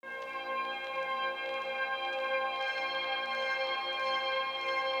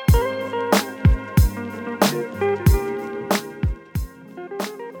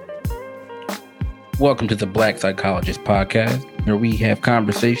Welcome to the Black Psychologist Podcast, where we have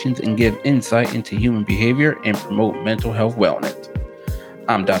conversations and give insight into human behavior and promote mental health wellness.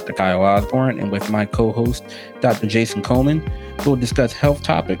 I'm Dr. Kyle Osborne, and with my co-host, Dr. Jason Coleman, we'll discuss health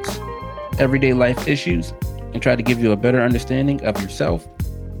topics, everyday life issues, and try to give you a better understanding of yourself,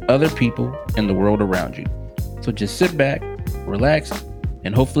 other people, and the world around you. So just sit back, relax,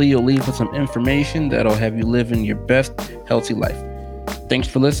 and hopefully you'll leave with some information that'll have you living your best, healthy life. Thanks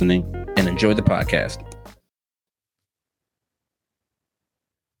for listening and enjoy the podcast.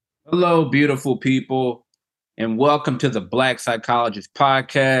 Hello, beautiful people, and welcome to the Black Psychologist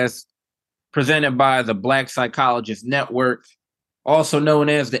Podcast, presented by the Black Psychologist Network, also known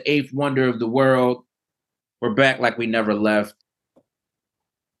as the eighth wonder of the world. We're back like we never left.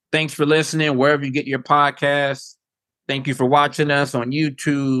 Thanks for listening wherever you get your podcasts. Thank you for watching us on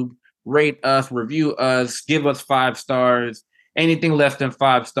YouTube. Rate us, review us, give us 5 stars. Anything less than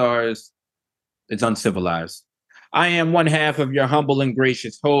 5 stars is uncivilized. I am one half of your humble and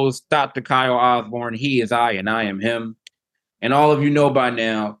gracious host, Dr. Kyle Osborne. He is I, and I am him. And all of you know by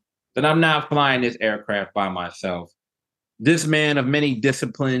now that I'm not flying this aircraft by myself. This man of many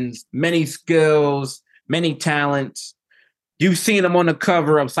disciplines, many skills, many talents. You've seen him on the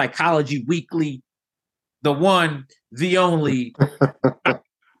cover of Psychology Weekly. The one, the only,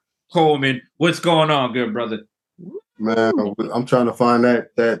 Coleman. What's going on, good brother? Man, I'm trying to find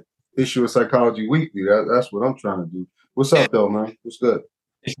that issue of Psychology Weekly. That's what I'm trying to do. What's up, though, man? What's good?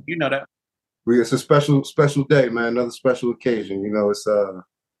 You know that. It's a special day, man. Another special occasion. You know, it's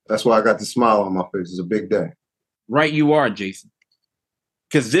that's why I got the smile on my face. It's a big day. Right, you are, Jason.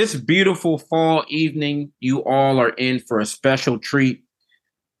 Because this beautiful fall evening, you all are in for a special treat.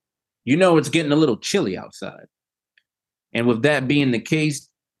 You know it's getting a little chilly outside. And with that being the case,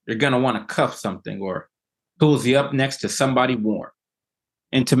 you're going to want to cuff something or cozy up next to somebody warm.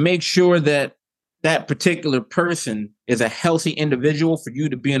 And to make sure that that particular person is a healthy individual for you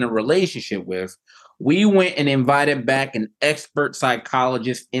to be in a relationship with, we went and invited back an expert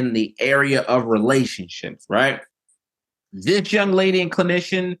psychologist in the area of relationships, right? This young lady and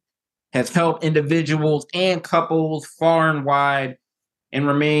clinician has helped individuals and couples far and wide and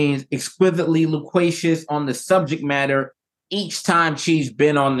remains exquisitely loquacious on the subject matter each time she's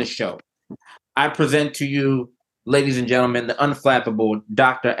been on the show. I present to you, ladies and gentlemen, the unflappable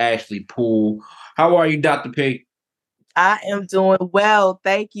Dr. Ashley Poole. How are you, Dr. P? I am doing well.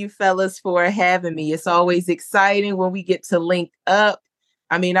 Thank you, fellas, for having me. It's always exciting when we get to link up.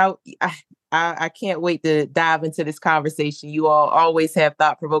 I mean, I can't wait to dive into this conversation. You all always have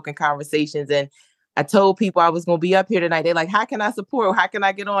thought-provoking conversations, and I told people I was going to be up here tonight. They're like, how can I support? How can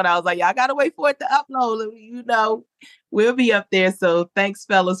I get on? I was like, y'all got to wait for it to upload. You know, we'll be up there. So thanks,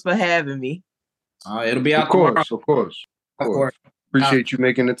 fellas, for having me. It'll be out tomorrow. Of course. Appreciate you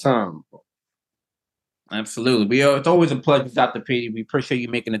making the time. Absolutely. It's always a pleasure, Dr. P. We appreciate you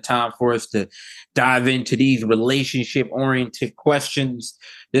making the time for us to dive into these relationship-oriented questions.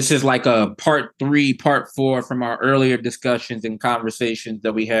 This is like a part 3, part 4 from our earlier discussions and conversations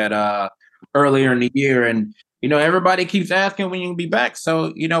that we had earlier in the year. And, you know, everybody keeps asking when you can be back.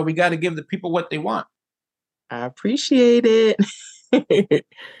 So, you know, we got to give the people what they want. I appreciate it.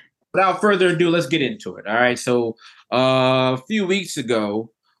 Without further ado, let's get into it. All right. So a few weeks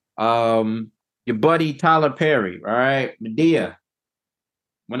ago, your buddy Tyler Perry, all right, Medea,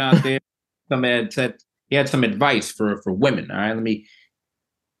 went out there. Said he had some advice for women. All right. Let me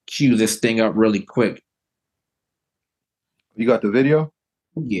cue this thing up really quick. You got the video?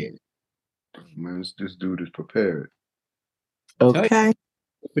 Yeah. Man, this dude is prepared. Okay.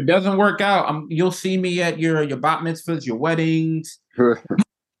 If it doesn't work out, you'll see me at your bat mitzvahs, your weddings.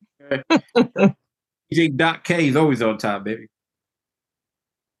 DJ Doc K is always on time, baby.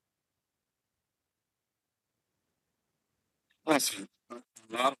 Listen,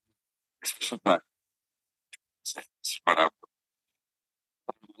 I'm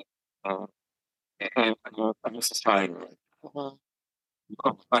just trying to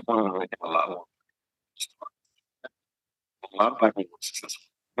black women really have a lot more. A lot of black people are successful.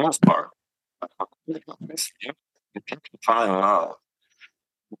 For the most part, you can find love.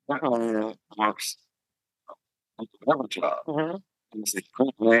 Black woman works whatever job. He's a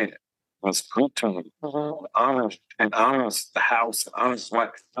good man. Was good to him. Honors the house, honors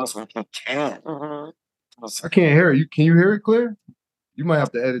what else we can. I can't hear it. Can you hear it clear? You might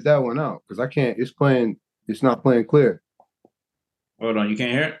have to edit that one out because I can't. It's not playing clear. Hold on, you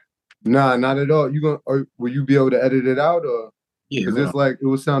can't hear it? Nah, not at all. Will you be able to edit it out or? Yeah. Because it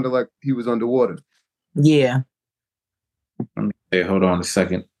was sounding like he was underwater. Yeah. Hey, hold on a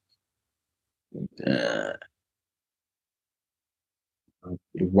second.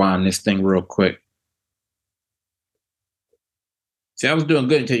 Rewind this thing real quick. See, I was doing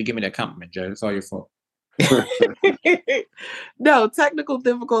good until you give me that compliment, Jay. It's all your fault. No, technical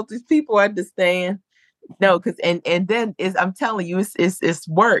difficulties, people understand. No, because and then I'm telling you, it's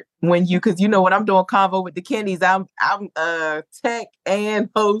work when you, because when I'm doing convo with the Kennys, I'm tech and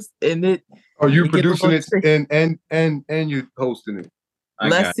host, and it. Are you producing it and you hosting it?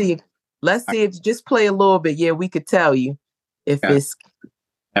 Let's see if you just play a little bit. Yeah, we could tell you if it's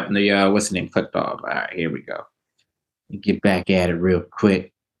happened to what's the name clicked off. All right, here we go. Get back at it real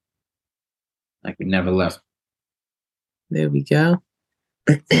quick, like we never left. There we go.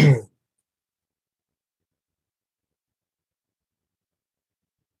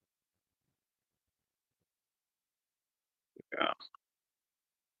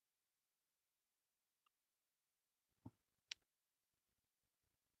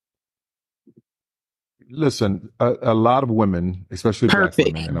 Listen, a lot of women, especially Black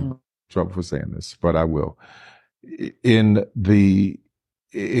women, and I'm in trouble for saying this, but I will. In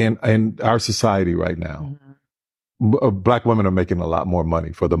our society right now, Black women are making a lot more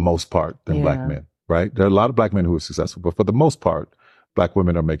money for the most part than Black men, right? There are a lot of Black men who are successful, but for the most part, Black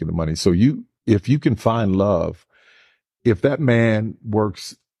women are making the money. So if you can find love, if that man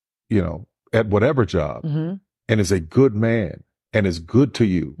works, at whatever job and is a good man and is good to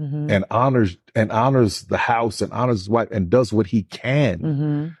you and honors the house and honors his wife and does what he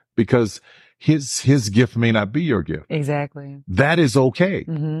can because his gift may not be your gift. Exactly. That is okay.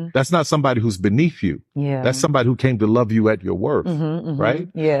 That's not somebody who's beneath you. Yeah. That's somebody who came to love you at your worth. Right?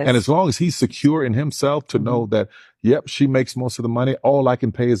 Yes. And as long as he's secure in himself to know that, yep, she makes most of the money. All I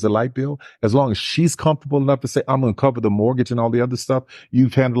can pay is the light bill. As long as she's comfortable enough to say, I'm going to cover the mortgage and all the other stuff.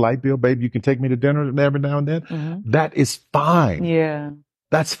 You've handled the light bill, babe. You can take me to dinner every now and then. That is fine. Yeah.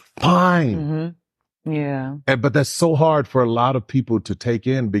 That's fine. Yeah. But that's so hard for a lot of people to take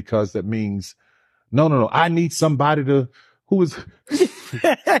in because that means, no. I need somebody they need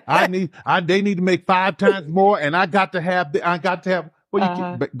to make 5 times more and I got to have,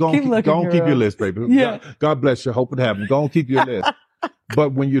 well, go on, keep your list, baby. Yeah. God bless you. Hope it happens. Go on, keep your list.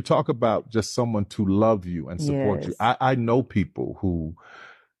 But when you talk about just someone to love you and support you, I know people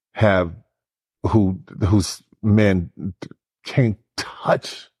whose men can't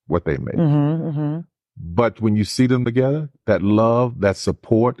touch what they make. But when you see them together, that love, that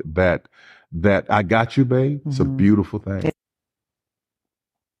support, that I got you, babe, it's a beautiful thing.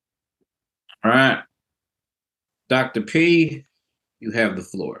 All right. Dr. P, you have the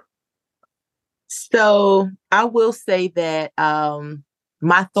floor. So I will say that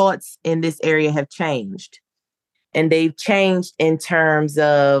my thoughts in this area have changed. And they've changed in terms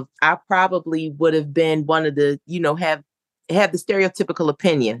of I probably would have been one of the, have the stereotypical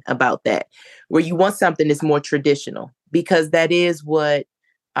opinion about that, where you want something that's more traditional, because that is what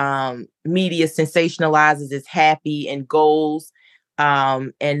media sensationalizes as happy and goals.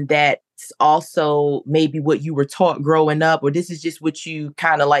 And that's also maybe what you were taught growing up, or this is just what you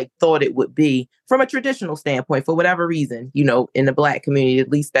kind of like thought it would be from a traditional standpoint, for whatever reason, in the Black community. At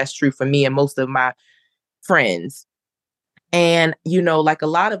least that's true for me and most of my friends. And, like a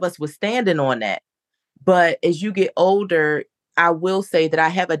lot of us was standing on that. But as you get older, I will say that I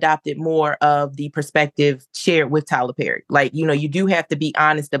have adopted more of the perspective shared with Tyler Perry. Like, you do have to be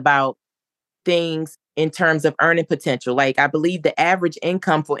honest about things in terms of earning potential. Like, I believe the average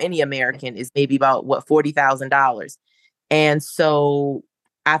income for any American is maybe about $40,000. And so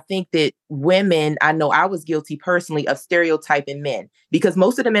I think that women, I know I was guilty personally of stereotyping men, because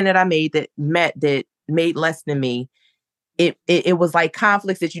most of the men that I that made less than me, it was like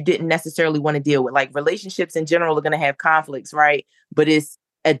conflicts that you didn't necessarily want to deal with. Like, relationships in general are going to have conflicts, right? But it's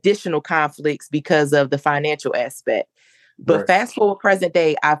additional conflicts because of the financial aspect. But fast forward present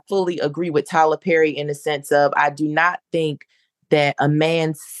day, I fully agree with Tyler Perry in the sense of I do not think that a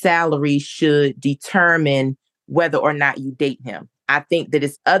man's salary should determine whether or not you date him. I think that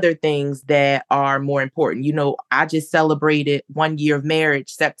it's other things that are more important. I just celebrated 1 year of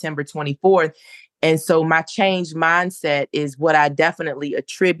marriage, September 24th. And so my changed mindset is what I definitely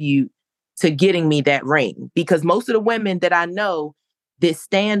attribute to getting me that ring. Because most of the women that I know that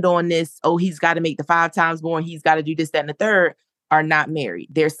stand on this, he's got to make the 5 times more and he's got to do this, that, and the third, are not married.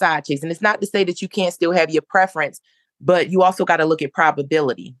 They're side chicks. And it's not to say that you can't still have your preference, but you also got to look at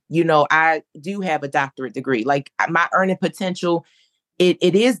probability. I do have a doctorate degree. Like, my earning potential, it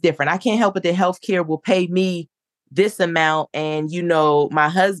is different. I can't help it that healthcare will pay me this amount. And, my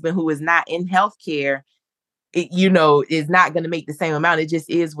husband, who is not in healthcare, is not going to make the same amount. It just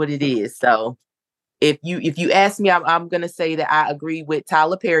is what it is. So if you ask me, I'm going to say that I agree with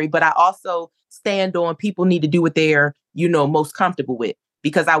Tyler Perry, but I also stand on people need to do what they're, most comfortable with,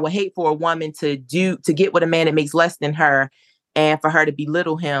 because I would hate for a woman to get with a man that makes less than her and for her to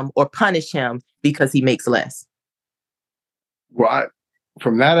belittle him or punish him because he makes less. Well,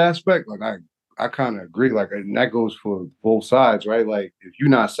 from that aspect, like I kind of agree. Like, and that goes for both sides, right? Like, if you're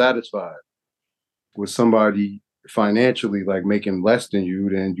not satisfied with somebody financially, like making less than you,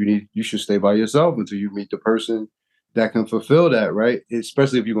 then you should stay by yourself until you meet the person that can fulfill that, right?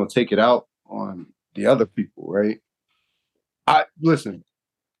 Especially if you're gonna take it out on the other people, right? Listen,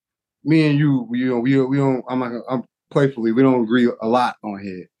 me and you, we don't. I'm playfully, we don't agree a lot on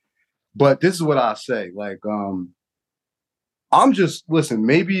here, but this is what I say. Like, I'm just listen.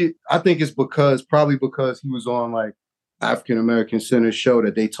 Maybe I think it's probably because he was on like African American Center show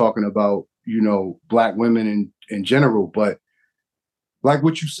that they talking about, Black women in general. But like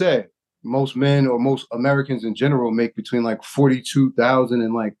what you said, most men or most Americans in general make between like 42,000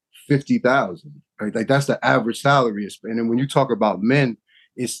 and like 50,000. Right? Like that's the average salary. And then when you talk about men,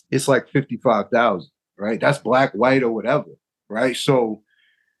 it's like 55,000. Right? That's black, white, or whatever. Right? So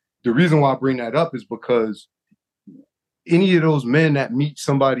the reason why I bring that up is because any of those men that meet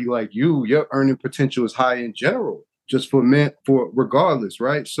somebody like you, your earning potential is high in general, just for men, for regardless,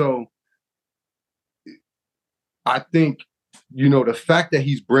 right? So I think, the fact that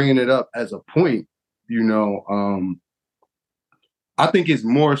he's bringing it up as a point, I think it's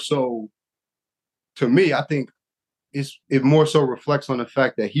more so, to me, I think it more so reflects on the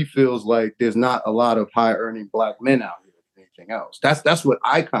fact that he feels like there's not a lot of high earning Black men out here than anything else. That's what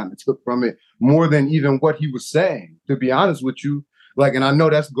I kind of took from it, more than even what he was saying, to be honest with you. Like, and I know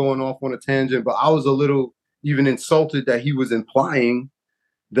that's going off on a tangent, but I was a little even insulted that he was implying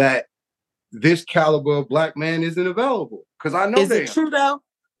that this caliber of Black man isn't available. Because I know is it true though?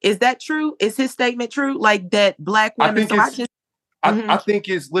 Is that true? Is his statement true? Like that Black women? I think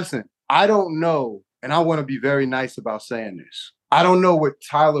it's, listen, I don't know, and I want to be very nice about saying this. I don't know what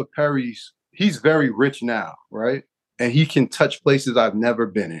Tyler Perry's, he's very rich now, right? And he can touch places I've never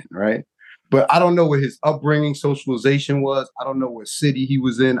been in, right? But I don't know what his upbringing, socialization was. I don't know what city he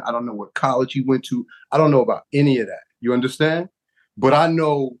was in. I don't know what college he went to. I don't know about any of that. You understand? But I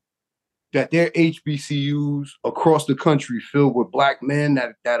know that there are HBCUs across the country filled with Black men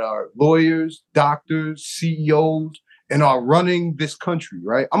that are lawyers, doctors, CEOs, and are running this country,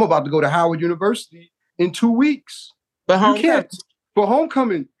 right? I'm about to go to Howard University in 2 weeks. For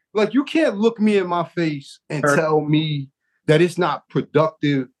homecoming. Like, you can't look me in my face and tell me that it's not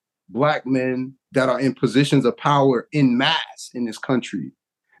productive Black men that are in positions of power in mass in this country.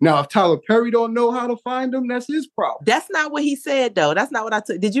 Now, if Tyler Perry don't know how to find them, that's his problem. That's not what he said, though. That's not what I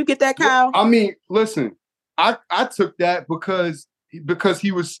took. Did you get that, Kyle? I mean, listen, I took that because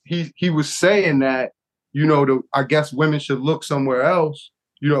he was saying that, I guess women should look somewhere else,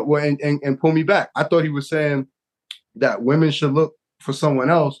 and pull me back. I thought he was saying that women should look for someone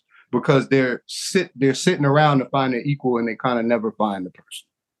else because they're sitting around to find their equal and they kind of never find the person.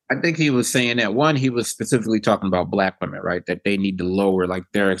 I think he was saying that, one, he was specifically talking about Black women, right? That they need to lower like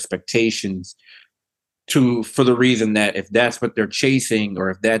their expectations for the reason that if that's what they're chasing, or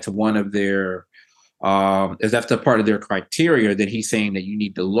if that's one of their, if that's a part of their criteria, then he's saying that you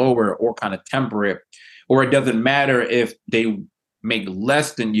need to lower or kind of temper it, or it doesn't matter if they make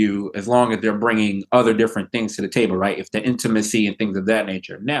less than you as long as they're bringing other different things to the table, right? If the intimacy and things of that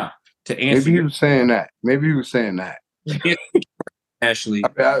nature. Now, to answer, maybe he was saying that. Ashley,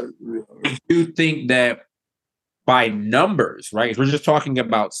 I do think that by numbers, right? If we're just talking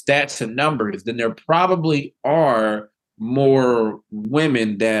about stats and numbers, then there probably are more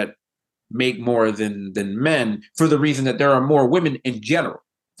women that make more than men, for the reason that there are more women in general.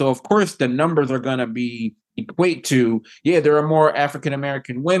 So of course the numbers are going to equate to, there are more African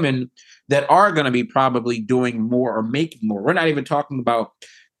American women that are going to be probably doing more or making more. We're not even talking about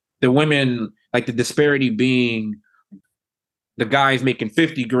the women, like the disparity being the guy's making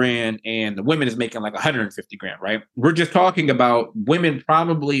 50 grand and the women is making like 150 grand, right? We're just talking about women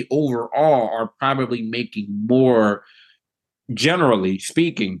probably overall are probably making more, generally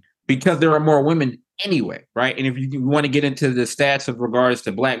speaking, because there are more women anyway, right? And if you want to get into the stats of regards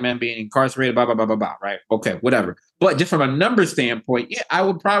to Black men being incarcerated, blah, blah, blah, blah, blah, right? Okay, whatever. But just from a number standpoint, I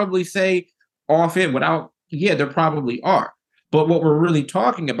would probably say there probably are. But what we're really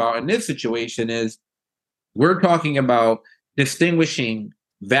talking about in this situation is we're talking about distinguishing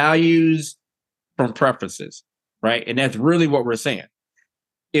values from preferences, right? And that's really what we're saying.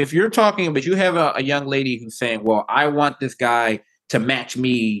 If you're talking, but you have a young lady who's saying, well, I want this guy to match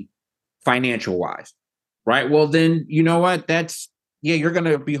me financial wise, right? Well, then you know what? You're going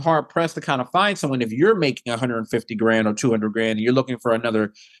to be hard pressed to kind of find someone if you're making 150 grand or 200 grand and you're looking for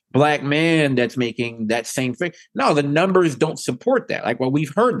another Black man that's making that same thing. No, the numbers don't support that. Like, well,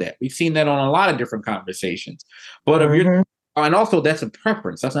 we've heard that. We've seen that on a lot of different conversations. But if you're And also that's a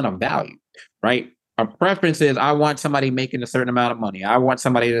preference. That's not a value, right? A preference is I want somebody making a certain amount of money. I want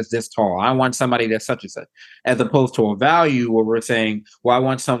somebody that's this tall. I want somebody that's such and such, as opposed to a value where we're saying, well, I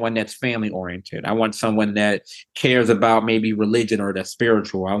want someone that's family oriented. I want someone that cares about maybe religion or that's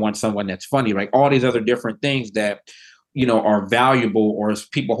spiritual. I want someone that's funny, like all these other different things that, are valuable or as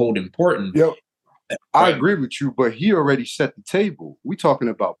people hold important. Yep. I Right. agree with you, but he already set the table. We talking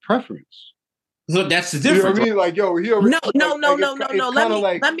about preference. So that's the You know difference. what I mean? Like, yo, he already No.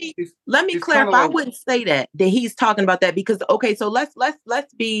 Let me clarify. I wouldn't say that he's talking about that because so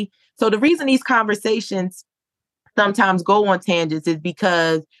let's be so the reason these conversations sometimes go on tangents is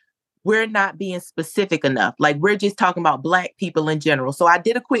because we're not being specific enough. Like we're just talking about Black people in general. So I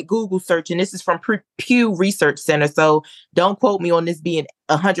did a quick Google search, and this is from Pew Research Center. So don't quote me on this being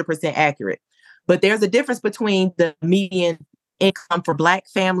 100% accurate. But there's a difference between the median income for Black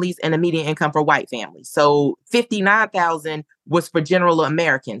families and the median income for white families. So 59,000 was for general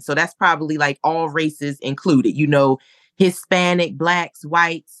Americans. So that's probably like all races included, Hispanic, Blacks,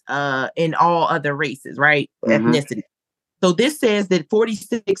 whites, and all other races, right? Mm-hmm. Ethnicity. So this says that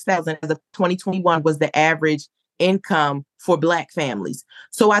 46,000 as of 2021 was the average income for Black families.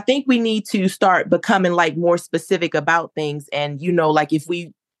 So I think we need to start becoming like more specific about things. And, like if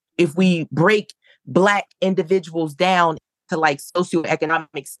we break Black individuals down to like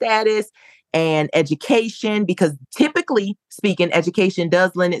socioeconomic status and education, because typically speaking, education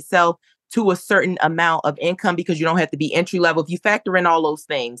does lend itself to a certain amount of income because you don't have to be entry level. If you factor in all those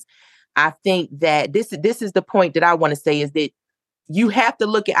things, I think that this is the point that I want to say is that you have to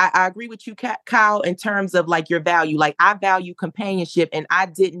look at, I agree with you, Kyle, in terms of like your value. Like I value companionship, and I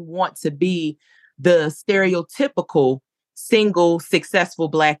didn't want to be the stereotypical single successful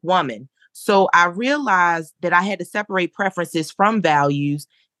Black woman. So I realized that I had to separate preferences from values,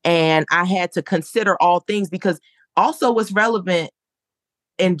 and I had to consider all things because also what's relevant,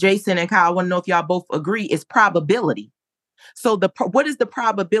 and Jason and Kyle, I want to know if y'all both agree, is probability. So what is the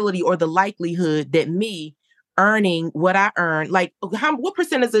probability or the likelihood that me earning what I earn, like what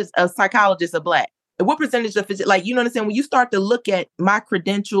percentage of psychologists are Black? And what percentage of like, you know what I'm saying? When you start to look at my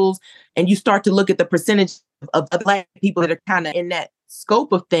credentials and you start to look at the percentage of Black people that are kind of in that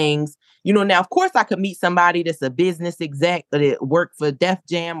scope of things, now, of course, I could meet somebody that's a business exec that worked for Def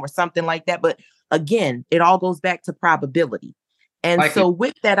Jam or something like that. But again, it all goes back to probability. And so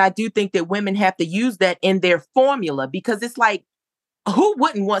with that, I do think that women have to use that in their formula because it's like, who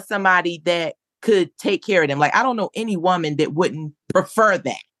wouldn't want somebody that could take care of them? Like, I don't know any woman that wouldn't prefer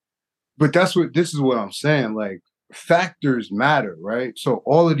that. But this is what I'm saying. Like factors matter, right? So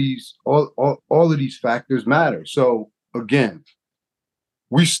all of these factors matter. So again,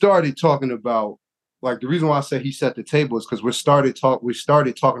 we started talking about, like, the reason why I say he set the table is because we started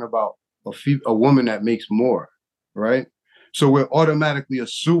talking about a woman that makes more, right? So we're automatically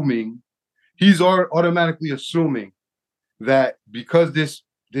assuming, he's automatically assuming that because this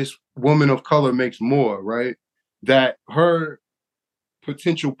woman of color makes more, right, that her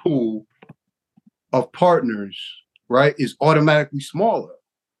potential pool of partners, right, is automatically smaller,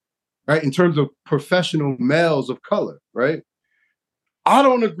 right, in terms of professional males of color, right? I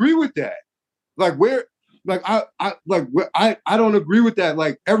don't agree with that. Like I don't agree with that.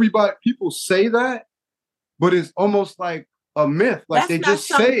 Like people say that, but it's almost like a myth. Like they just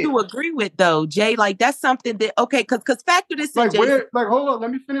say it. That's not something to agree with, though, Jay. Like that's something that because factor this in. Like hold on, let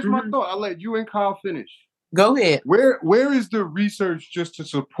me finish my thought. I'll let you and Kyle finish. Go ahead. Where is the research just to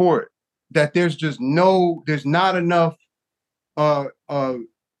support that? There's not enough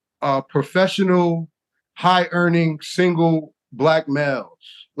professional, high earning single Black males.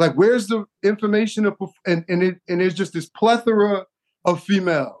 Like where's the information and there's just this plethora of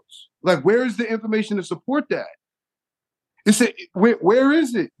females. Like where is the information to support that? Where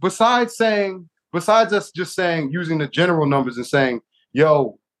is it? Besides us just saying, using the general numbers and saying,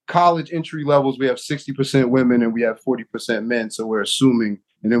 yo, college entry levels, we have 60% women and we have 40% men. So we're assuming,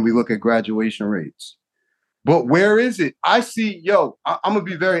 and then we look at graduation rates. But where is it? I see, I'm going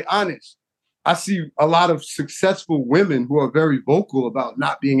to be very honest. I see a lot of successful women who are very vocal about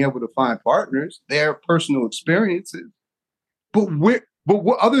not being able to find partners, their personal experiences. But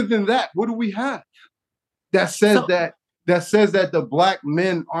other than that, what do we have that says that the Black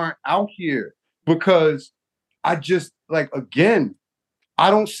men aren't out here? Because I just, again,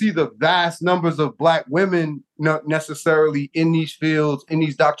 I don't see the vast numbers of Black women not necessarily in these fields, in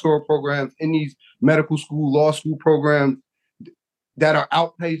these doctoral programs, in these medical school, law school programs that are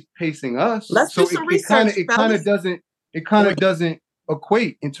outpacing us. Let's do some research. It kind of doesn't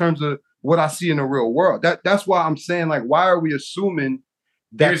equate in terms of what I see in the real world. That's why I'm saying, like, why are we assuming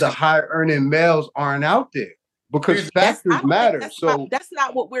that the high earning males aren't out there? because factors matter. So that's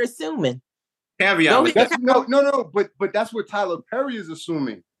not what we're assuming. Caveat with that. No. But that's what Tyler Perry is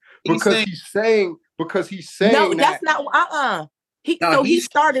assuming he's saying no, that, that's not. He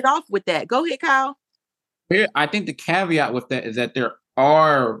started off with that. Go ahead, Kyle. Here, I think the caveat with that is that there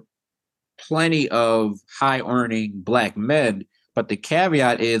are plenty of high-earning Black men, but the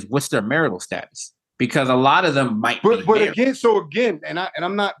caveat is what's their marital status? Because a lot of them might be married.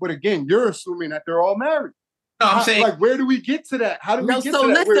 I'm not. But again, you're assuming that they're all married. No, I'm saying, like, where do we get to that? How do we get to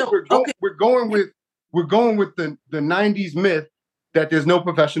that? Listen, we're going with the 90s myth that there's no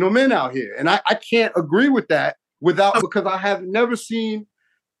professional men out here, and I can't agree with that because I've never seen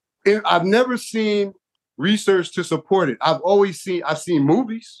research to support it. I've seen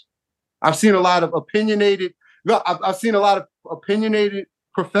movies. I've seen a lot of opinionated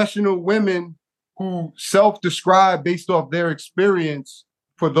professional women who self-describe based off their experience.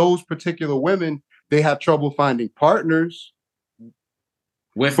 For those particular women, they have trouble finding partners.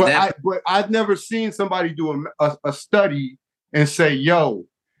 But I've never seen somebody do a study and say, yo,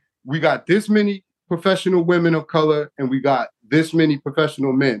 we got this many professional women of color and we got this many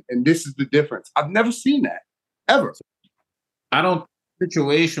professional men, and this is the difference. I've never seen that, ever. I don't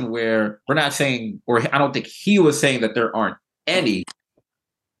situation where we're not saying, or I don't think he was saying that there aren't any.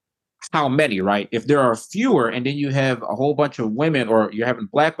 How many, right? If there are fewer, and then you have a whole bunch of women, or you're having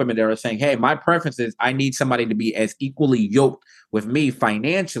Black women that are saying, hey, my preference is I need somebody to be as equally yoked with me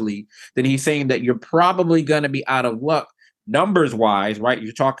financially, then he's saying that you're probably going to be out of luck numbers wise, right?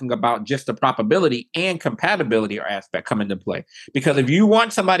 You're talking about just the probability and compatibility aspect come into play. Because if you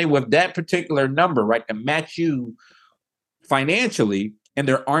want somebody with that particular number, right, to match you financially, and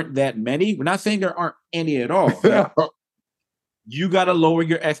there aren't that many, we're not saying there aren't any at all. You got to lower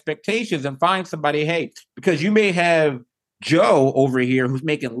your expectations and find somebody, hey, because you may have Joe over here who's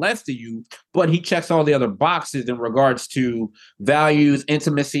making less than you, but he checks all the other boxes in regards to values,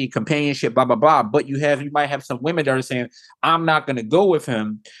 intimacy, companionship, blah, blah, blah. But you might have some women that are saying, I'm not going to go with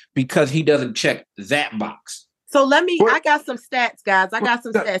him because he doesn't check that box. So I got some stats, guys. I got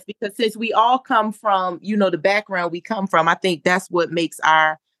some stats because since we all come from, the background we come from, I think that's what makes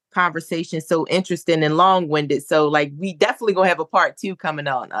our conversation so interesting and long-winded. So we definitely gonna have a part 2 coming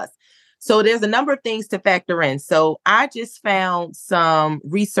on us. So there's a number of things to factor in. So I just found some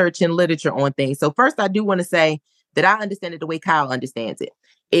research and literature on things. So first, I do want to say that I understand it the way Kyle understands it,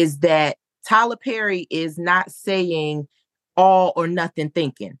 is that Tyler Perry is not saying all or nothing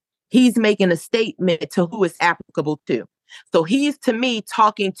thinking. He's making a statement to who it's applicable to. So he's, to me,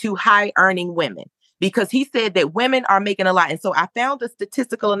 talking to high-earning women, because he said that women are making a lot. And so I found a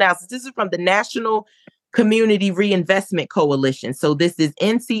statistical analysis. This is from the National Community Reinvestment Coalition. So this is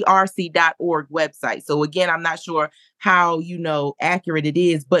ncrc.org website. So again, I'm not sure how, accurate it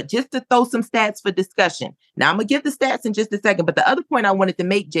is, but just to throw some stats for discussion. Now I'm gonna give the stats in just a second. But the other point I wanted to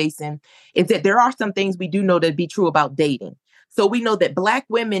make, Jason, is that there are some things we do know to be true about dating. So we know that Black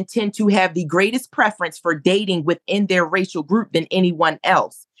women tend to have the greatest preference for dating within their racial group than anyone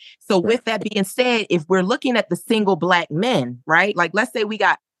else. So with that being said, if we're looking at the single Black men, right? Like, let's say we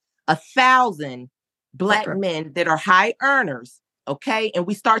got 1,000 Black men that are high earners, okay? And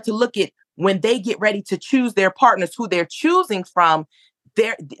we start to look at when they get ready to choose their partners, who they're choosing from,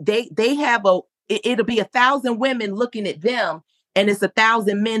 they have it'll be 1,000 women looking at them, and it's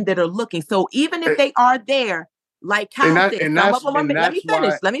 1,000 men that are looking. So even if they are there, like Kyle said, some of them are married.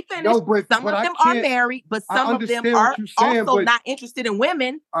 Let me finish. No, some of them are married, but some of them are also not interested in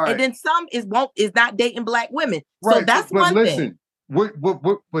women. Right. And then some is not dating Black women. Right. So that's one thing. What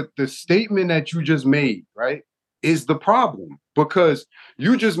the statement that you just made, right, is the problem. Because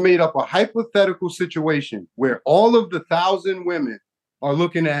you just made up a hypothetical situation where all of the 1,000 women are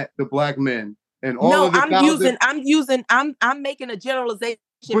looking at the Black men, and all of the I'm making a generalization.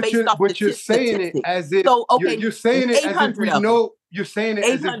 But you're saying it as if you're saying it as if we know. You're saying it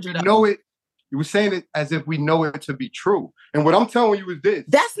as if we know it. You were saying it as if we know it to be true. And what I'm telling you is this.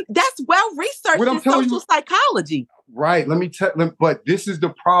 That's well researched in social psychology. Right. Let me tell. But this is the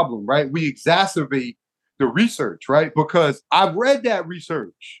problem, right? We exacerbate the research, right? Because I've read that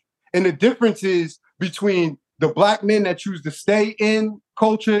research, and the difference is between the Black men that choose to stay in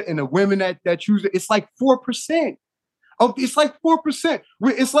culture and the women that choose it. It's like 4%. Oh, it's like 4%.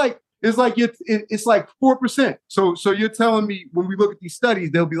 It's like 4%. So you're telling me when we look at these studies,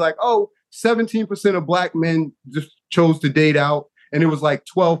 they'll be like, 17% of Black men just chose to date out, and it was like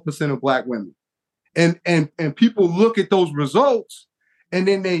 12% of Black women. And people look at those results, and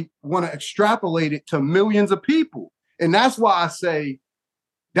then they want to extrapolate it to millions of people. And that's why I say,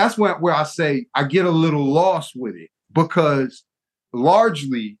 where I say I get a little lost with it, because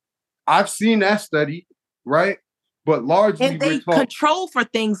largely I've seen that study, right? But largely, and they control for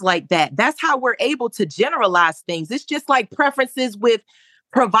things like that. That's how we're able to generalize things. It's just like preferences with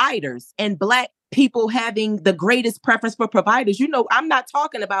providers and Black people having the greatest preference for providers. You know, I'm not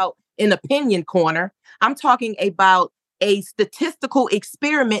talking about an opinion corner. I'm talking about a statistical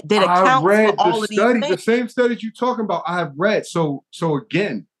experiment that accounts for all of these things. The same studies you're talking about, I have read. So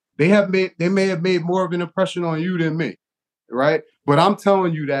again, they may have made more of an impression on you than me, right? But I'm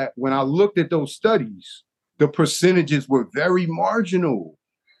telling you that when I looked at those studies, the percentages were very marginal.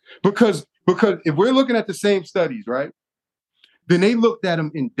 Because if we're looking at the same studies, right, then they looked at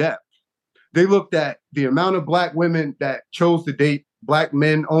them in depth. They looked at the amount of Black women that chose to date Black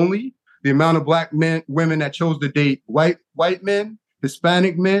men only, the amount of Black women that chose to date white men,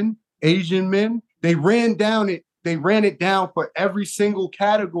 Hispanic men, Asian men. They ran it down for every single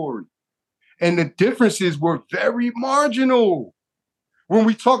category. And the differences were very marginal. When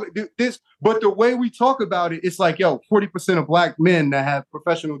we talk this, but the way we talk about it, it's like, 40% of Black men that have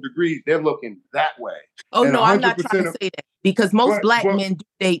professional degrees, they're looking that way. Oh, no, I'm not trying to say that, because most Black men do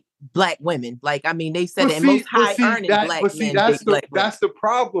date Black women. Like, I mean, they said that most high-earning Black men date Black women. That's the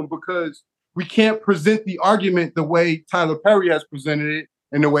problem, because we can't present the argument the way Tyler Perry has presented it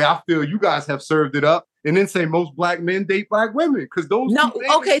and the way I feel you guys have served it up, and then say most Black men date Black women, because those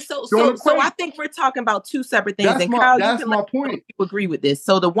so I think we're talking about two separate things. That's my point. You agree with this?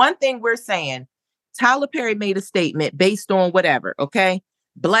 So the one thing we're saying, Tyler Perry made a statement based on whatever. Okay,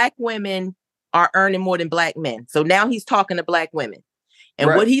 Black women are earning more than Black men. So now he's talking to Black women, and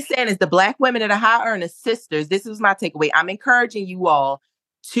what he's saying is the Black women that are high earners, sisters. This is my takeaway. I'm encouraging you all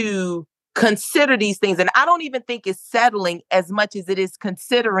to consider these things, and I don't even think it's settling as much as it is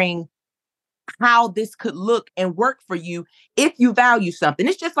considering how this could look and work for you if you value something.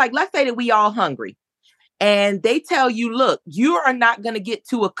 It's just like, let's say that we all hungry and they tell you, look, you are not going to get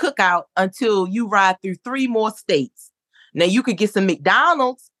to a cookout until you ride through 3 more states. Now you could get some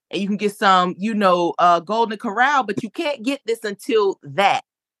McDonald's and you can get some, Golden Corral, but you can't get this until that.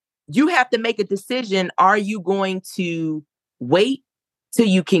 You have to make a decision. Are you going to wait till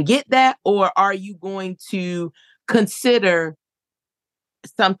you can get that? Or are you going to consider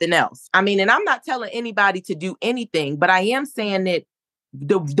something else? I mean, and I'm not telling anybody to do anything, but I am saying that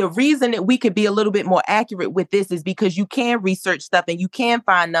the reason that we could be a little bit more accurate with this is because you can research stuff and you can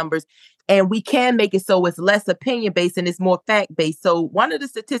find numbers, and we can make it so it's less opinion based and it's more fact based. So one of the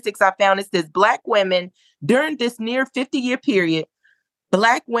statistics I found is this: Black women during this near 50-year period,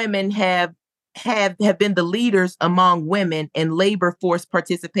 Black women have been the leaders among women in labor force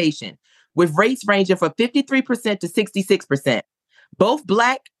participation, with rates ranging from 53% to 66%. Both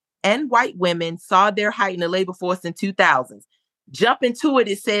Black and white women saw their height in the labor force in 2000s. Jump into it,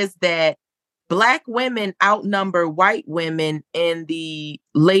 it says that Black women outnumber white women in the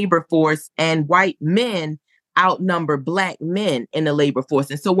labor force, and white men outnumber Black men in the labor force.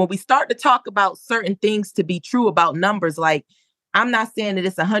 And so when we start to talk about certain things to be true about numbers, like, I'm not saying that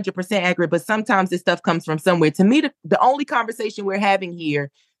it's 100% accurate, but sometimes this stuff comes from somewhere. To me, the only conversation we're having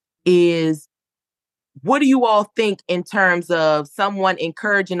here is, what do you all think in terms of someone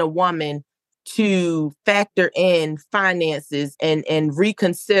encouraging a woman to factor in finances and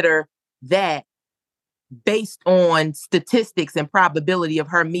reconsider that based on statistics and probability of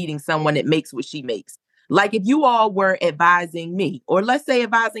her meeting someone that makes what she makes? Like, if you all were advising me, or let's say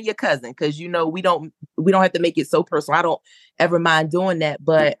advising your cousin, because we don't have to make it so personal. I don't ever mind doing that.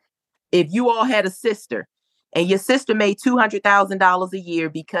 But if you all had a sister and your sister made $200,000 a year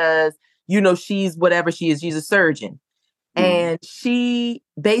because she's whatever she is, she's a surgeon. And she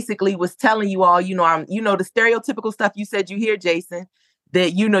basically was telling you all, the stereotypical stuff you said you hear, Jason,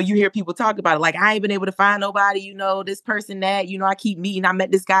 that, you hear people talk about it. Like, I ain't been able to find nobody, this person that, I keep meeting. I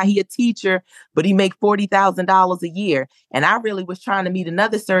met this guy, he a teacher, but he make $40,000 a year. And I really was trying to meet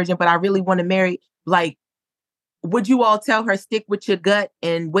another surgeon, but I really want to marry. Like, would you all tell her, stick with your gut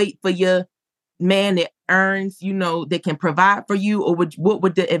and wait for your man that earns, that can provide for you? Or what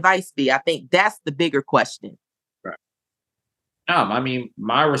would the advice be? I think that's the bigger question. Right. I mean,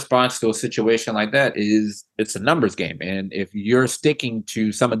 my response to a situation like that is, it's a numbers game. And if you're sticking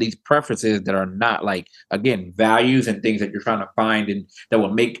to some of these preferences that are not, like, again, values and things that you're trying to find and that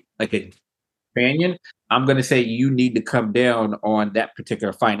will make like a companion, I'm going to say you need to come down on that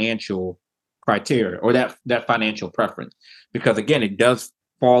particular financial criteria or that financial preference, because again, it does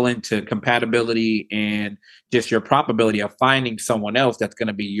fall into compatibility and just your probability of finding someone else that's going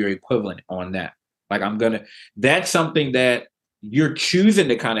to be your equivalent on that. Like, that's something that you're choosing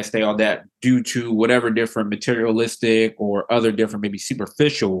to kind of stay on that due to whatever different materialistic or other different, maybe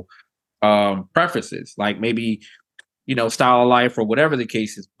superficial preferences. Like, maybe style of life or whatever the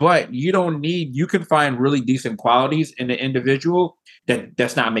case is. But you can find really decent qualities in the individual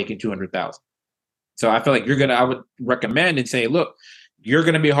that's not making 200,000. So I feel like I would recommend and say, look, you're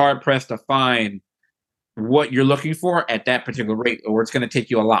going to be hard pressed to find what you're looking for at that particular rate, or it's going to take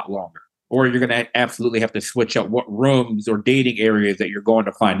you a lot longer, or you're going to absolutely have to switch up what rooms or dating areas that you're going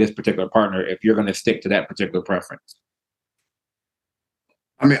to find this particular partner if you're going to stick to that particular preference.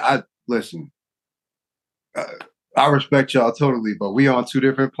 I mean, listen, I respect y'all totally, but we on two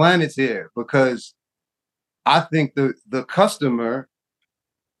different planets here, because I think the customer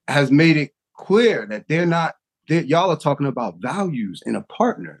has made it clear that y'all are talking about values in a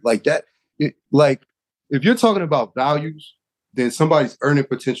partner like that. Like, if you're talking about values, then somebody's earning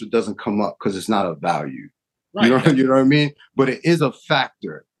potential doesn't come up because it's not a value. Right. You know what I mean? But it is a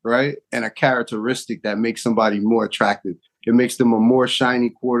factor, right? And a characteristic that makes somebody more attractive. It makes them a more shiny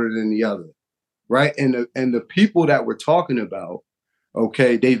quarter than the other, right? And the people that we're talking about,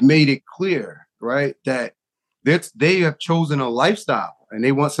 okay, they've made it clear, right, that they have chosen a lifestyle, and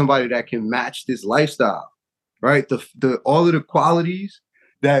they want somebody that can match this lifestyle, right? The all of the qualities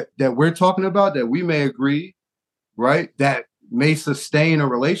that we're talking about that we may agree, right, that may sustain a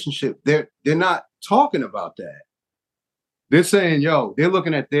relationship. They're not talking about that. They're saying, they're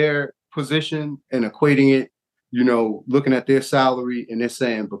looking at their position and equating it, looking at their salary, and they're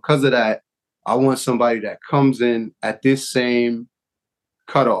saying, because of that, I want somebody that comes in at this same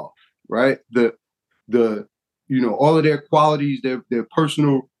cutoff, right? All of their qualities, their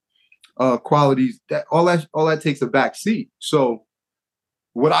personal qualities, that all that takes a back seat. So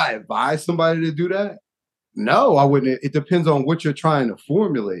would I advise somebody to do that? No, I wouldn't. It depends on what you're trying to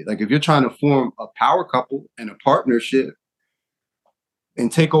formulate. Like, if you're trying to form a power couple and a partnership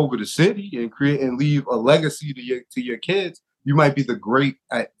and take over the city and create and leave a legacy to your kids, you might be the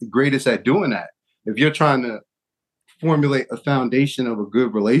greatest at doing that. If you're trying to formulate a foundation of a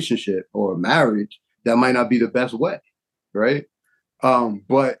good relationship or a marriage, that might not be the best way, right?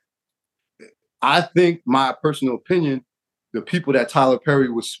 But I think, my personal opinion, the people that Tyler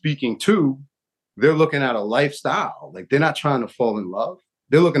Perry was speaking to, they're looking at a lifestyle. Like, they're not trying to fall in love.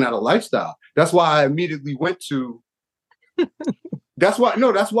 They're looking at a lifestyle. That's why I immediately went to. That's why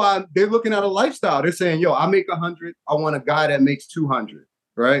they're looking at a lifestyle. They're saying, I make 100. I want a guy that makes 200,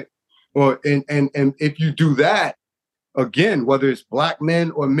 right? Or and if you do that, again, whether it's Black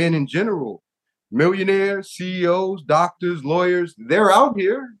men or men in general, millionaires, CEOs, doctors, lawyers, they're out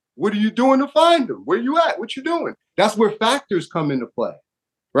here. What are you doing to find them? Where you at? What you doing? That's where factors come into play,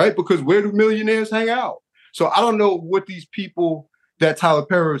 right? Because where do millionaires hang out? So I don't know what these people that Tyler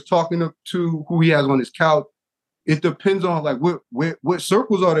Perry is talking to, who he has on his couch. It depends on, like, what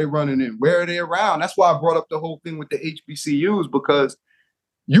circles are they running in? Where are they around? That's why I brought up the whole thing with the HBCUs, because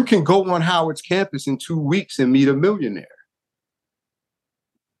you can go on Howard's campus in 2 weeks and meet a millionaire.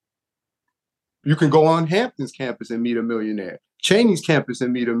 You can go on Hampton's campus and meet a millionaire. Cheney's campus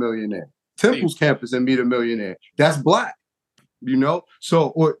and meet a millionaire. Temple's campus and meet a millionaire. That's Black, So,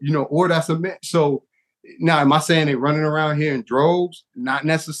 or that's a man. So now, am I saying they're running around here in droves? Not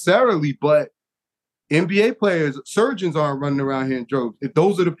necessarily, but NBA players, surgeons aren't running around here in droves. If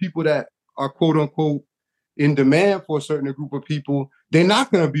those are the people that are, quote unquote, in demand for a certain group of people, they're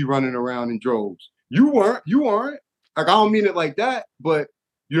not going to be running around in droves. You aren't. Like, I don't mean it like that, but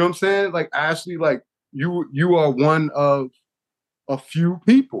you know what I'm saying? Like, Ashley, like, you are one of a few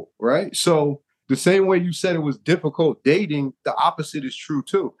people, right? So the same way you said it was difficult dating, the opposite is true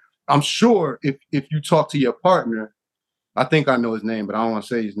too. I'm sure if you talk to your partner, I think I know his name, but I don't want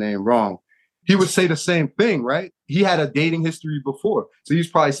to say his name wrong, he would say the same thing, right? He had a dating history before. So he's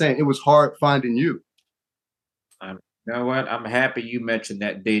probably saying it was hard finding you. You know what? I'm happy you mentioned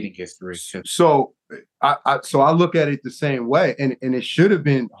that dating history. So I look at it the same way. And it should have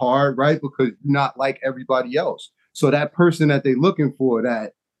been hard, right? Because you're not like everybody else. So that person that they're looking for,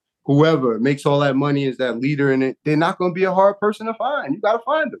 that whoever makes all that money, is that leader in it, they're not going to be a hard person to find. You got to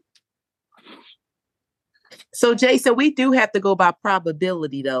find them. So, Jason, we do have to go by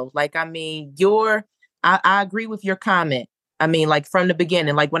probability, though. Like, I mean, I agree with your comment. I mean, like, from the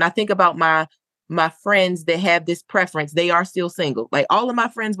beginning, like, when I think about my friends that have this preference, they are still single. Like, all of my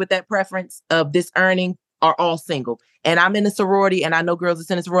friends with that preference of this earning are all single. And I'm in a sorority, and I know girls that's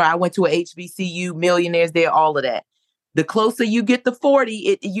in a sorority. I went to a HBCU, millionaires there, all of that. The closer you get to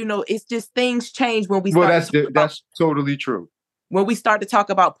 40, it's just things change when we start. Well, that's totally true. When we start to talk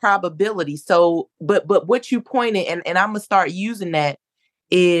about probability. So, but what you pointed, and I'm going to start using that,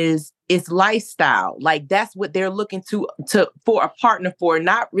 is it's lifestyle. Like that's what they're looking to for a partner for,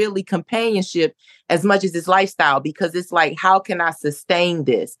 not really companionship as much as it's lifestyle, because it's like, how can I sustain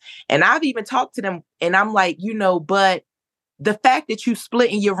this? And I've even talked to them and I'm like, but the fact that you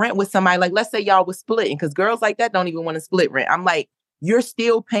splitting your rent with somebody, like let's say y'all was splitting, because girls like that don't even want to split rent. I'm like, you're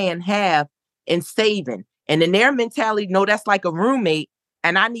still paying half and saving. And in their mentality, no, that's like a roommate.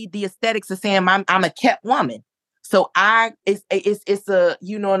 And I need the aesthetics of saying I'm a kept woman. So it's a,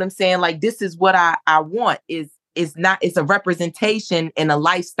 you know what I'm saying? Like, this is what I want it's a representation and a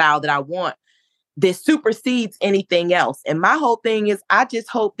lifestyle that I want that supersedes anything else. And my whole thing is, I just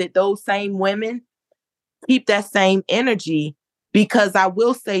hope that those same women keep that same energy, because I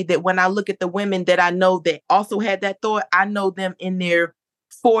will say that when I look at the women that I know that also had that thought, I know them in their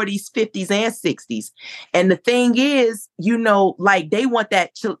 40s, 50s, and 60s. And the thing is, like they want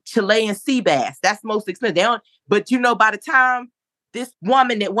that Chilean sea bass. That's most expensive. But by the time this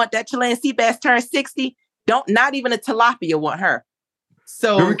woman that want that Chilean sea bass turns 60, not even a tilapia want her.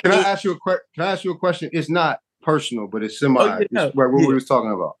 So can I ask you a question? It's not personal, but it's semi. It's what we was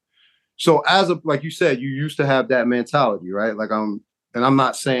talking about. So like you said, you used to have that mentality, right? Like and I'm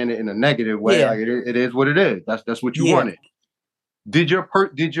not saying it in a negative way. Yeah. Like it is what it is. That's what you wanted. Did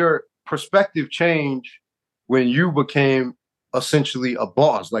your perspective change when you became essentially a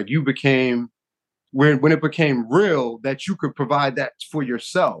boss? Like you became, when it became real that you could provide that for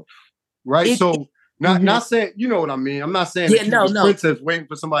yourself, right? Not saying, you know what I mean? I'm not saying that you was princess waiting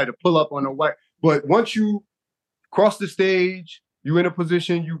for somebody to pull up on a white, but once you cross the stage, you in a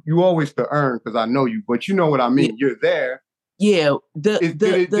position, you always to earn, because I know you, but you know what I mean? You're there. Yeah. Does it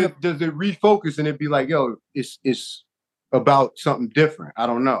refocus and it be like, yo, it's about something different? I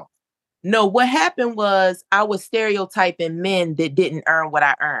don't know. No, what happened was I was stereotyping men that didn't earn what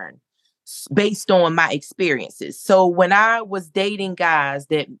I earned based on my experiences. So when I was dating guys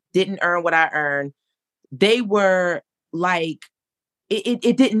that didn't earn what I earned, they were like,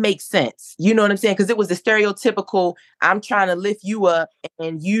 it didn't make sense. You know what I'm saying? Because it was a stereotypical, I'm trying to lift you up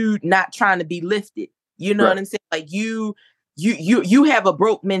and you not trying to be lifted. You know what I'm saying? Like you have a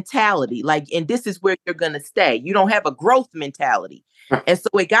broke mentality, like, and this is where you're going to stay. You don't have a growth mentality. And so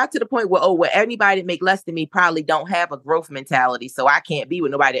it got to the point where, anybody that make less than me probably don't have a growth mentality. So I can't be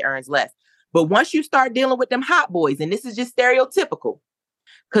with nobody that earns less. But once you start dealing with them hot boys, and this is just stereotypical,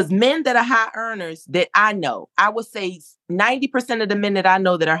 because men that are high earners that I know, I would say 90% of the men that I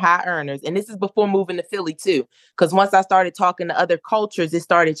know that are high earners, and this is before moving to Philly too, because once I started talking to other cultures, it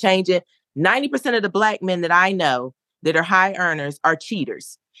started changing. 90% of the Black men that I know that are high earners are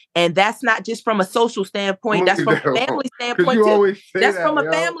cheaters. And that's not just from a social standpoint. That's from a family standpoint too. That's from a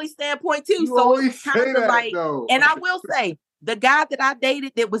family standpoint too. So it's kind of like, and I will say, the guy that I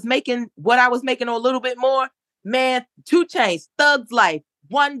dated that was making what I was making or a little bit more, man, 2 Chainz, Thug's Life,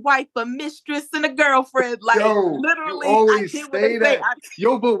 one wife, a mistress, and a girlfriend. Like, literally, I did what they say.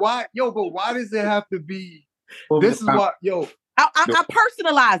 But why does it have to be? This is why, I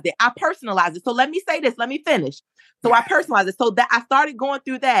personalized it. I personalized it. So let me say this. Let me finish. So I personalized it. So that I started going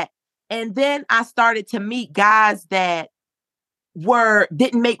through that. And then I started to meet guys that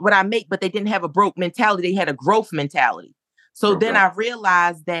didn't make what I make, but they didn't have a broke mentality. They had a growth mentality. So then I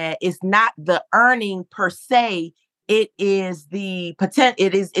realized that it's not the earning per se. It is the potential.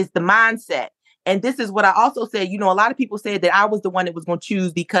 It's the mindset. And this is what I also said. A lot of people said that I was the one that was going to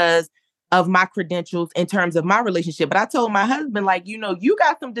choose because of my credentials in terms of my relationship. But I told my husband, like, you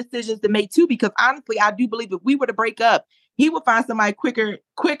got some decisions to make too, because honestly, I do believe if we were to break up, he would find somebody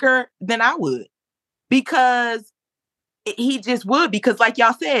quicker than I would, because he just would. Because like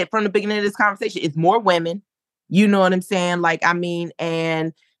y'all said from the beginning of this conversation, it's more women. You know what I'm saying? Like, I mean,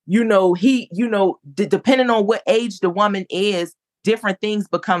 and depending on what age the woman is, different things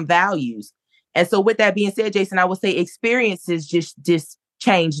become values. And so with that being said, Jason, I would say experiences just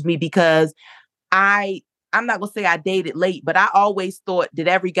changed me, because I'm not going to say I dated late, but I always thought that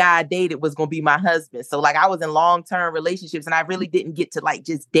every guy I dated was going to be my husband. So like I was in long-term relationships and I really didn't get to like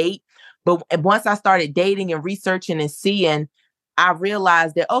just date. But once I started dating and researching and seeing, I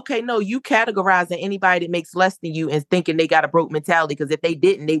realized that, okay, no, you categorizing anybody that makes less than you and thinking they got a broke mentality, because if they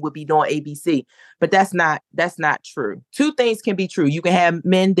didn't, they would be doing ABC. But that's not true. 2 things can be true. You can have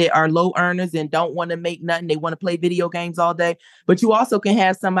men that are low earners and don't want to make nothing. They want to play video games all day. But you also can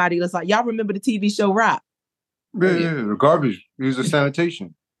have somebody that's like, y'all remember the TV show Rock? Yeah, the garbage. He was a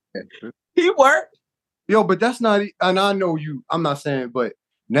sanitation. He worked. But that's not, and I know you, I'm not saying, but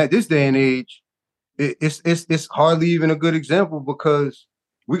now this day and age, it's hardly even a good example, because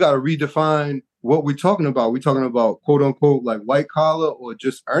we got to redefine what we're talking about. We're talking about quote unquote like white collar or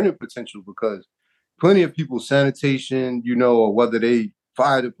just earning potential, because plenty of people sanitation, or whether they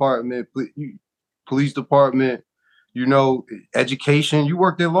fire department, police department, education. You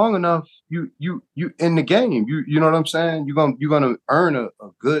work there long enough, you in the game. You know what I'm saying? You're gonna earn a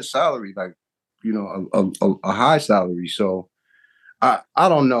good salary, like a high salary. So I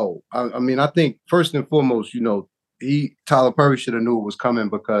don't know. I mean, I think first and foremost, Tyler Perry should have knew it was coming,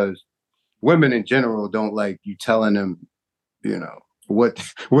 because women in general don't like you telling them,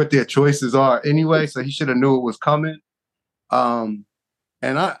 what their choices are anyway. So he should have knew it was coming. And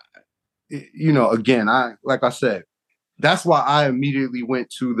again, like I said, that's why I immediately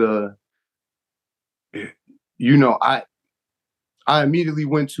went to I immediately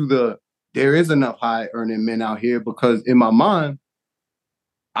went to there is enough high earning men out here, because in my mind,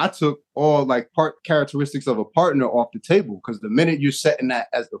 I took all characteristics of a partner off the table. Because the minute you're setting that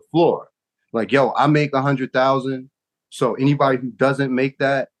as the floor, like, yo, I make 100,000. So anybody who doesn't make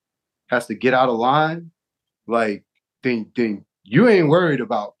that has to get out of line. Like, then you ain't worried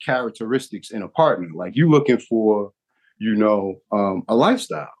about characteristics in a partner. Like, you looking for, a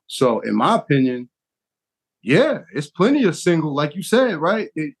lifestyle. So in my opinion, yeah, it's plenty of single, like you said, right?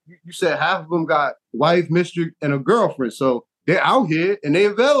 You said half of them got wife, mistress, and a girlfriend. So they're out here and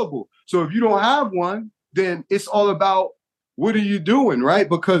they're available. So if you don't have one, then it's all about what are you doing, right?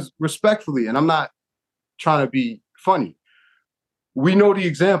 Because respectfully, and I'm not trying to be funny, we know the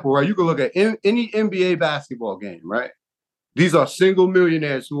example, right? You can look at any NBA basketball game, right? These are single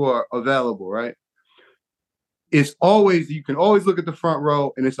millionaires who are available, right? You can always look at the front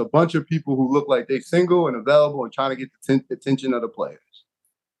row, and it's a bunch of people who look like they're single and available and trying to get the attention of the players.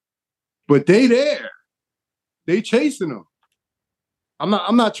 But they chasing them.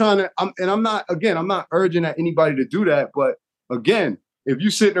 I'm not trying to, I'm not urging at anybody to do that. But again, if you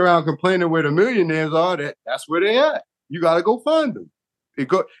sitting around complaining where the millionaires are, that's where they at. You got to go find them. It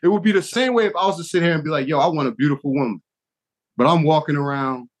would be the same way if I was to sit here and be like, yo, I want a beautiful woman, but I'm walking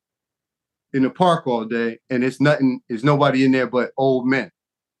around in the park all day and it's nobody in there but old men.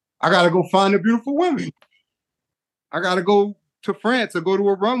 I got to go find a beautiful woman. I got to go to France or go to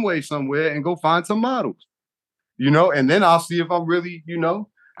a runway somewhere and go find some models, and then I'll see if I'm really,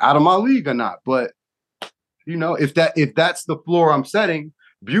 out of my league or not. But, if that's the floor I'm setting,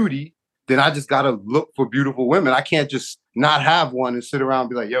 beauty, then I just got to look for beautiful women. I can't just not have one and sit around and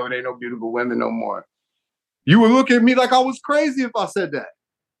be like, yo, there ain't no beautiful women no more. You would look at me like I was crazy if I said that.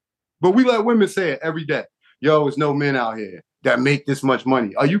 But we let women say it every day. Yo, there's no men out here that make this much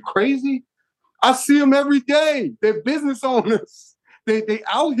money. Are you crazy? I see them every day. They're business owners. They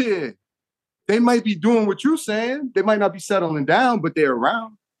out here. They might be doing what you're saying. They might not be settling down, but they're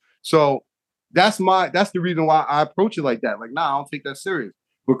around. So that's the reason why I approach it like that. Like, nah, I don't take that serious.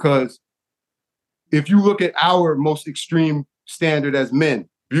 Because if you look at our most extreme standard as men,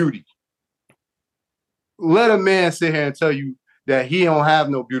 beauty, let a man sit here and tell you that he don't have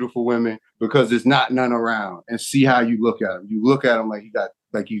no beautiful women because there's not none around, and see how you look at him. You look at him like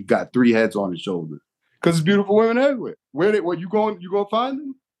you got 3 heads on his shoulders. Because there's beautiful women everywhere. Where you going find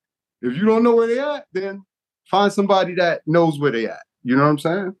them? If you don't know where they at, then find somebody that knows where they at. You know what I'm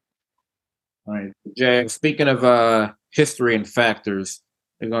saying? All right, Jay. Speaking of history and factors,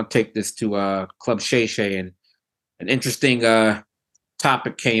 we're gonna take this to Club Shay Shay, and an interesting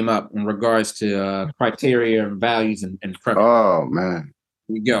topic came up in regards to criteria and values and preference. Oh man,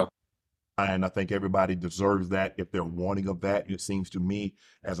 here we go. And I think everybody deserves that if they're wanting of that. It seems to me,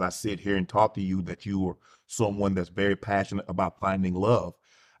 as I sit here and talk to you, that you are someone that's very passionate about finding love.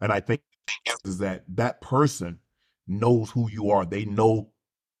 And I think is that person knows who you are. They know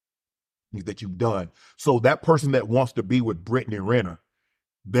that you've done. So that person that wants to be with Brittany Renner,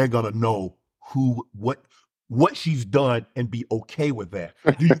 they're gonna know what she's done and be okay with that.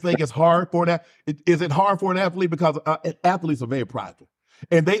 Do you think it's hard for that? Is it hard for an athlete? Because athletes are very prideful,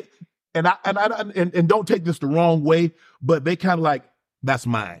 and they and don't take this the wrong way, but they kind of like, that's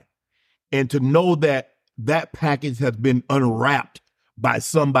mine. And to know that that package has been unwrapped by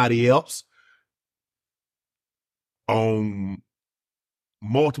somebody else on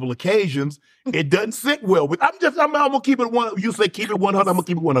multiple occasions, it doesn't sit well with. I'm gonna keep it one. You say keep it 100. I'm gonna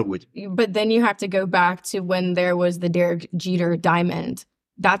keep it 100 with you. But then you have to go back to when there was the Derek Jeter diamond.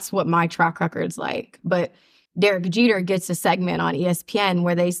 That's what my track record's like. But Derek Jeter gets a segment on ESPN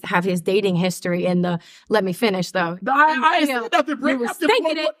where they have his dating history in the. Let me finish though. I said nothing. You were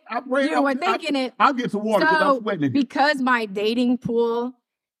thinking it. You were thinking it. I'll get some water because I'm sweating. Because my dating pool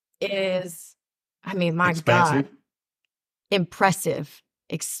is, I mean, my expansive. God, impressive,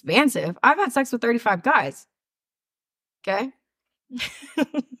 expansive. I've had sex with 35 guys. Okay.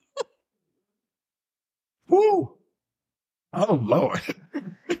 Woo. Oh Lord.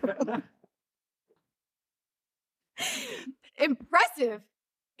 impressive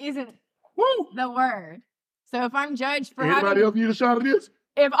isn't the word. So if I'm judged for Anybody else need a shot of this?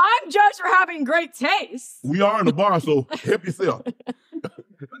 if I'm judged for having great taste. We are in the bar, so help yourself.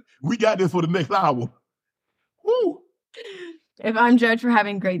 We got this for the next hour. Woo! If I'm judged for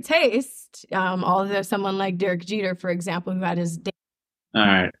having great taste, although someone like Derek Jeter, for example, who had his All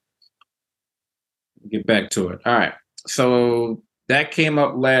right. Get back to it. All right. So that came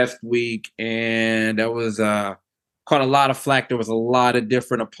up last week, and that was caught a lot of flack. There was a lot of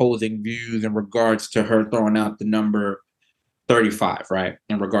different opposing views in regards to her throwing out the number 35, right?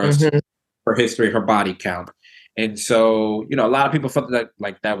 In regards to her history, her body count. And so, a lot of people thought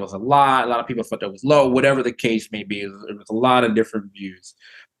that was a lot. A lot of people thought that was low, whatever the case may be. It was a lot of different views.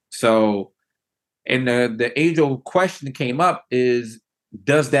 So, and the age-old question came up is,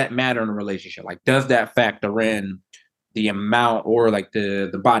 does that matter in a relationship? Like, does that factor in the amount or like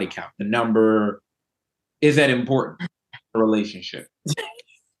the body count, the number? Is that important in a relationship?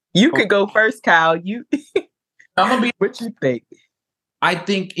 You could go first, Kyle. I'm gonna be what you think. I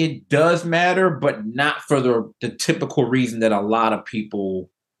think it does matter, but not for the typical reason that a lot of people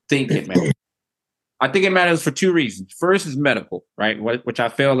think it matters. I think it matters for two reasons. First is medical, right? Which I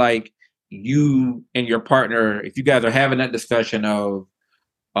feel like you and your partner, if you guys are having that discussion of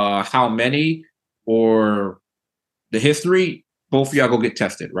how many or the history, both of y'all go get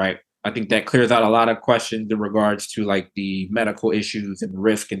tested, right? I think that clears out a lot of questions in regards to like the medical issues and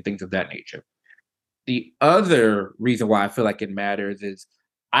risk and things of that nature. The other reason why I feel like it matters is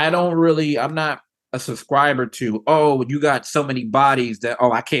I'm not a subscriber to, you got so many bodies that,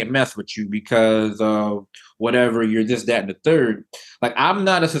 I can't mess with you because of whatever, you're this, that, and the third. Like, I'm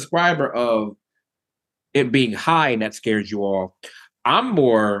not a subscriber of it being high and that scares you off. I'm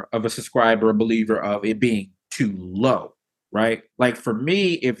more of a subscriber, a believer of it being too low, right? Like for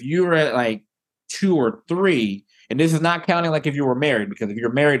me, if you're at like 2 or 3, and this is not counting like if you were married, because if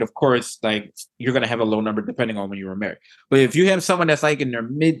you're married, of course, like you're going to have a low number depending on when you were married. But if you have someone that's like in their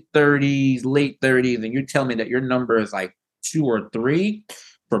mid 30s, late 30s, and you tell me that your number is like 2 or 3,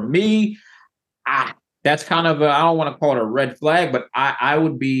 for me, that's kind of I don't want to call it a red flag, but I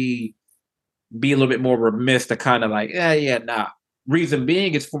would be a little bit more remiss to kind of like, nah. Reason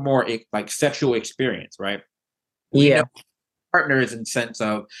being, it's for more like sexual experience, right? Yeah. Partners in sense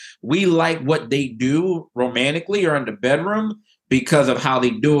of we like what they do romantically or in the bedroom because of how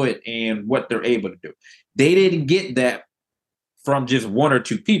they do it and what they're able to do. They didn't get that from just 1 or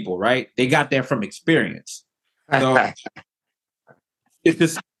 2 people, right? They got that from experience. So it's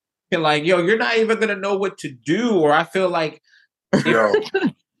just like, you're not even gonna know what to do, or I feel like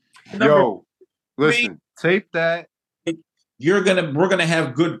listen, tape that. We're gonna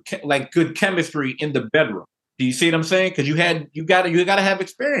have good chemistry in the bedroom. Do you see what I'm saying? Because you gotta have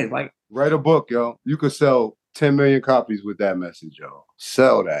experience. Like, write a book, yo. You could sell 10 million copies with that message, yo.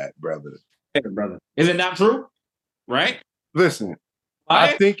 Sell that, brother. Hey, brother. Is it not true? Right? Listen,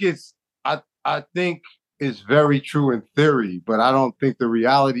 I think it's very true in theory, but I don't think the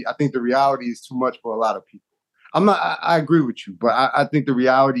reality. I think the reality is too much for a lot of people. I agree with you, but I think the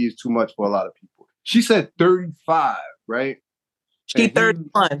reality is too much for a lot of people. She said 35, right? She's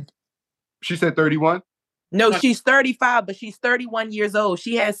 31. She said 31? No, she's 35, but she's 31 years old.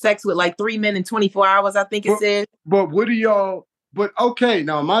 She had sex with like 3 men in 24 hours, I think it said. But what do y'all... But okay,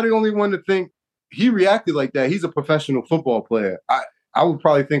 now am I the only one to think he reacted like that? He's a professional football player. I would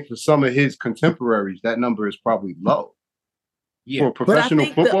probably think for some of his contemporaries, that number is probably low. Yeah. For a professional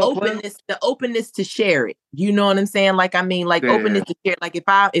football player? The openness to share it. You know what I'm saying? Like, I mean, like openness to share. Like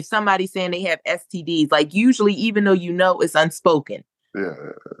if somebody's saying they have STDs, like usually, even though it's unspoken. Yeah.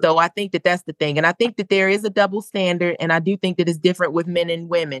 So I think that's the thing. And I think that there is a double standard. And I do think that it's different with men and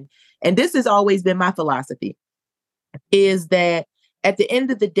women. And this has always been my philosophy, is that at the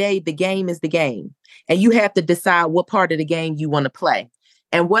end of the day, the game is the game. And you have to decide what part of the game you want to play.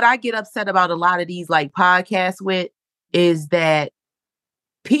 And what I get upset about a lot of these like podcasts with is that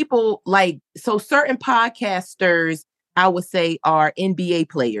people certain podcasters, I would say, are NBA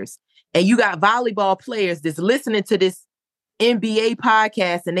players. And you got volleyball players that's listening to this NBA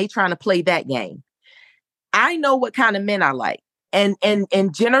podcast and they trying to play that game. I know what kind of men I like. And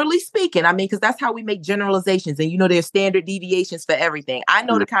generally speaking, I mean, because that's how we make generalizations. And, there's standard deviations for everything. I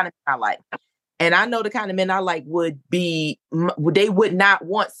know the kind of men I like. And I know the kind of men I like they would not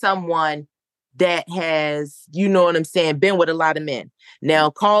want someone that has, been with a lot of men. Now,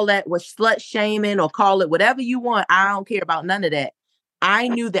 call that slut shaming or call it whatever you want. I don't care about none of that. I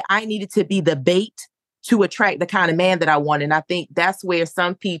knew that I needed to be the bait to attract the kind of man that I want. And I think that's where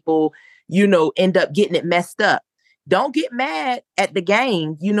some people, end up getting it messed up. don't get mad at the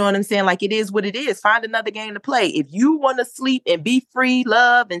game. You know what I'm saying? Like, it is what it is. Find another game to play. If you want to sleep and be free,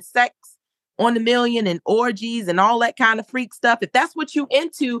 love and sex on the million and orgies and all that kind of freak stuff, if that's what you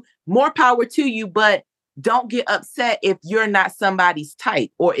into, more power to you. But don't get upset if you're not somebody's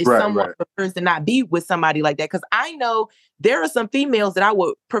type, or if someone prefers to not be with somebody like that. Because I know there are some females that I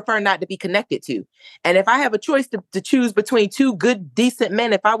would prefer not to be connected to. And if I have a choice to choose between two good, decent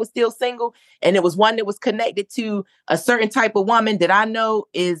men, if I was still single and it was one that was connected to a certain type of woman that I know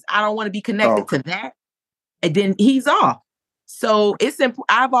is, I don't want to be connected to that, and then he's off. So it's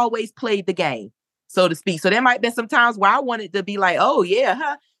I've always played the game, so to speak. So there might be some times where I wanted to be like, oh yeah,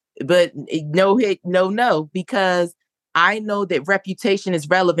 huh? But no, because I know that reputation is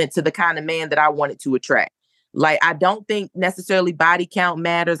relevant to the kind of man that I wanted to attract. Like, I don't think necessarily body count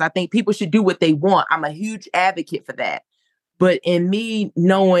matters. I think people should do what they want. I'm a huge advocate for that. But in me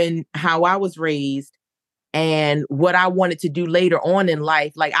knowing how I was raised and what I wanted to do later on in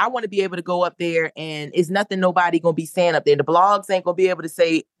life, like, I want to be able to go up there and it's nothing nobody going to be saying up there. The blogs ain't going to be able to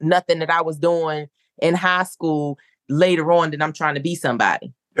say nothing that I was doing in high school later on that I'm trying to be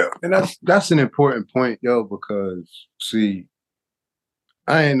somebody. Yeah, and that's an important point, yo, because see,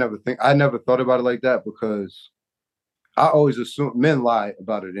 I never thought about it like that, because I always assume men lie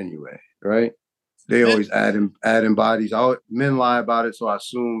about it anyway, right? They always add in bodies. Men lie about it, so I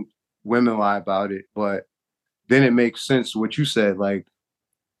assume women lie about it. But then it makes sense what you said, like,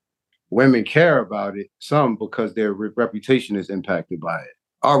 women care about it, some because their reputation is impacted by it.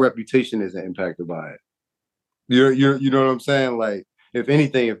 Our reputation isn't impacted by it. You know what I'm saying? Like, if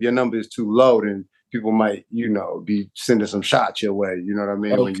anything, if your number is too low, then people might, be sending some shots your way. You know what I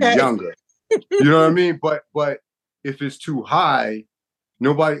mean? Okay. When you're younger, you know what I mean? But if it's too high,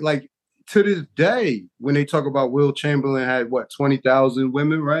 nobody, like, to this day, when they talk about Will Chamberlain had 20,000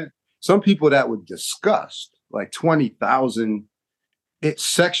 women, right? Some people that would discuss like 20,000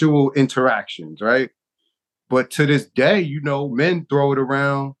 sexual interactions, right? But to this day, men throw it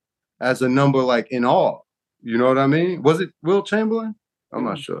around as a number, like, in awe. You know what I mean? Was it Will Chamberlain? I'm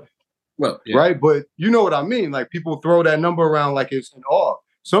not sure. Well, yeah. Right? But you know what I mean? Like, people throw that number around like it's in awe.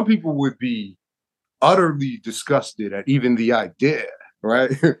 Some people would be utterly disgusted at even the idea, right?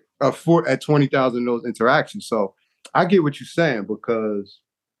 At 20,000 those interactions. So I get what you're saying, because,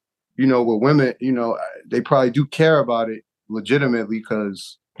 with women, they probably do care about it legitimately,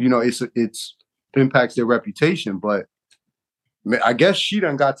 because, it's impacts their reputation. But I guess she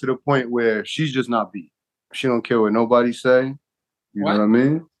done got to the point where she's just not beat. She don't care what nobody say. You know what I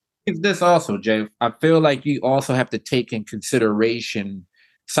mean? It's this also, Jay. I feel like you also have to take in consideration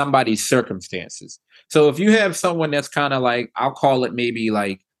somebody's circumstances. So if you have someone that's kind of like, I'll call it maybe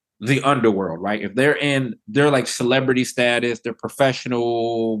like the underworld, right? If they're like celebrity status, they're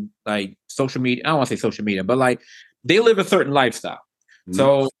professional, like social media. I don't want to say social media, but like they live a certain lifestyle. Mm-hmm.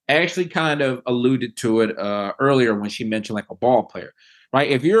 So Ashley kind of alluded to it earlier when she mentioned like a ball player,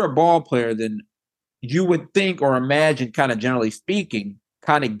 right? If you're a ball player, then you would think or imagine, kind of generally speaking,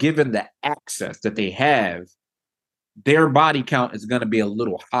 kind of given the access that they have, their body count is going to be a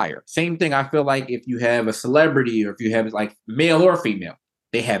little higher. Same thing, I feel like if you have a celebrity or if you have like male or female,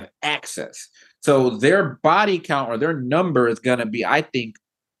 they have access. So their body count or their number is going to be, I think,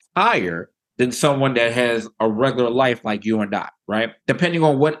 higher than someone that has a regular life like you and I, right? Depending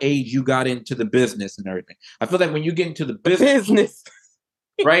on what age you got into the business and everything. I feel like when you get into the business.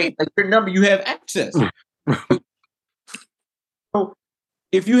 Right? Like your number, you have access. So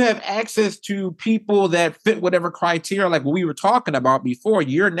if you have access to people that fit whatever criteria, like what we were talking about before,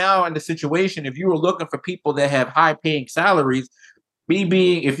 you're now in the situation, if you were looking for people that have high paying salaries,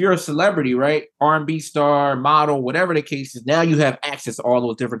 if you're a celebrity, right? R&B star, model, whatever the case is, now you have access to all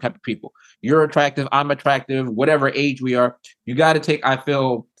those different type of people. You're attractive, I'm attractive, whatever age we are. You got to take, I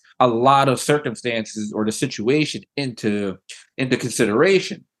feel, a lot of circumstances or the situation into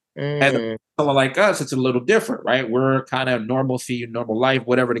consideration. As someone like us, it's a little different, right? We're kind of normalcy, normal life,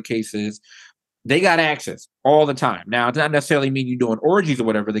 whatever the case is. They got access all the time. Now, it does not necessarily mean you're doing orgies or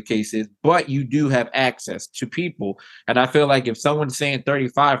whatever the case is, but you do have access to people. And I feel like if someone's saying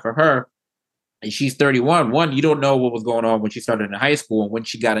 35 for her and she's 31, you don't know what was going on when she started in high school and when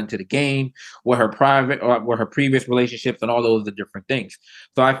she got into the game, what her private or what her previous relationships and all those are different things.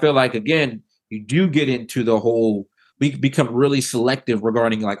 So I feel like, again, you do get into the whole, we become really selective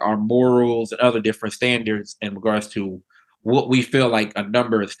regarding like our morals and other different standards in regards to what we feel like a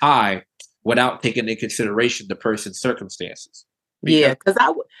number is high without taking into consideration the person's circumstances. Because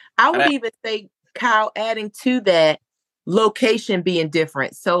I would even say, Kyle, adding to that, location being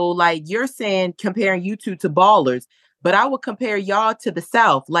different. So like you're saying, comparing you two to ballers, but I would compare y'all to the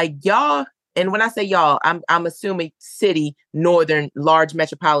South. Like y'all and when I say y'all, I'm assuming city, northern, large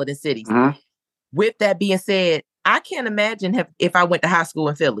metropolitan cities. With that being said, I can't imagine if I went to high school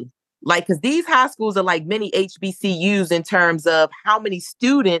in Philly. Like, because these high schools are like mini HBCUs in terms of how many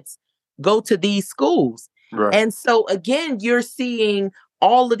students go to these schools. Right. And so, again, you're seeing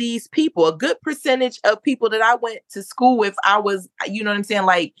all of these people, a good percentage of people that I went to school with, I was, you know what I'm saying,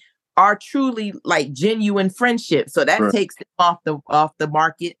 like, are truly like genuine friendships. So that takes it off the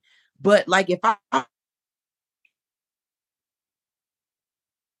market. But like, if I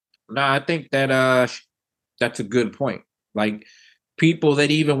No, I think that that's a good point. Like, people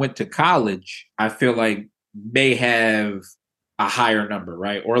that even went to college, I feel like they have a higher number,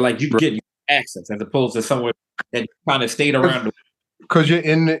 right? Or like you get access as opposed to someone that kind of stayed around. Because you're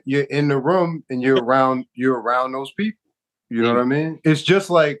in the room and you're around those people. You know what I mean? It's just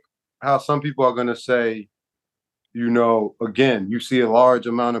like how some people are gonna say, you know, again, you see a large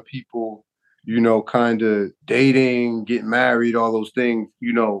amount of people, you know, kind of dating, getting married, all those things,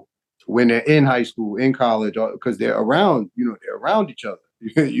 you know, when they're in high school, in college, because they're around, you know, they're around each other.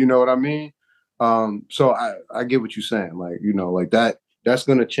 You know what I mean? So I get what you're saying. Like, you know, like that's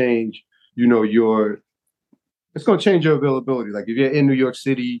gonna change, you know, it's gonna change your availability. Like if you're in New York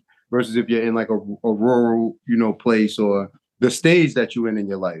City versus if you're in like a rural, you know, place or the stage that you're in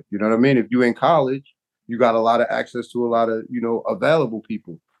your life. You know what I mean? If you're in college, you got a lot of access to a lot of, you know, available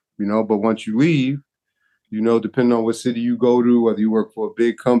people, you know, but once you leave, you know, depending on what city you go to, whether you work for a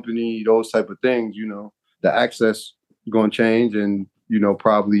big company, those type of things, you know, the access is going to change and, you know,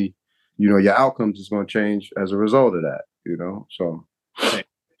 probably, you know, your outcomes is going to change as a result of that, you know, so.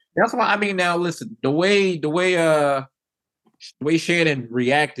 That's why, I mean, now listen, the way Shannon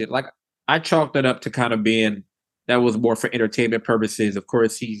reacted, like I chalked it up to kind of being, that was more for entertainment purposes. Of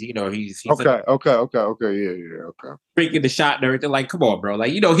course, he's okay, okay. Freaking the shot and everything. Like, come on, bro.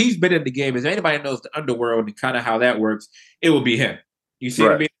 Like, you know, he's been in the game. If anybody knows the underworld and kind of how that works, it will be him. You see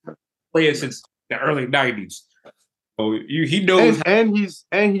what I mean? Playing since the early 90s. So he knows, and he's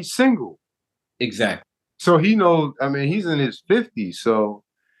single. Exactly. So he knows. I mean, he's in his 50s, so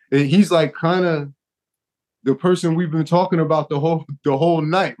he's like kind of the person we've been talking about the whole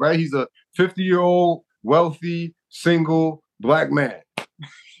night, right? He's a 50-year-old, wealthy, single black man.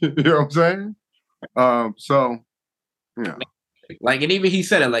 You know what I'm saying? So, yeah. Like, and even he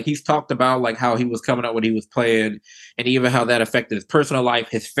said it, like he's talked about like how he was coming up when he was playing, and even how that affected his personal life,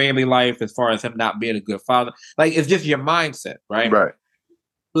 his family life, as far as him not being a good father. Like, it's just your mindset, right? Right. It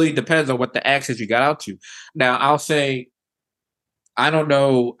really depends on what the actions you got out to. Now, I'll say, I don't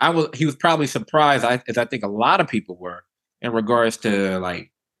know. He was probably surprised, as I think a lot of people were, in regards to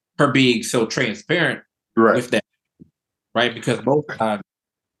like her being so transparent with that, right? Because most times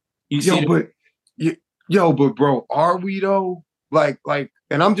but bro, are we though? Like,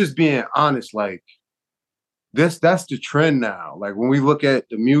 and I'm just being honest. Like, that's the trend now. Like when we look at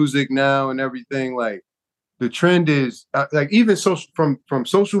the music now and everything, like the trend is like even from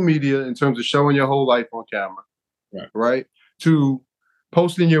social media in terms of showing your whole life on camera, right? To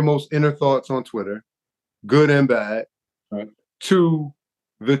posting your most inner thoughts on Twitter, good and bad, to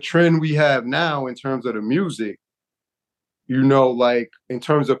the trend we have now in terms of the music, you know, like in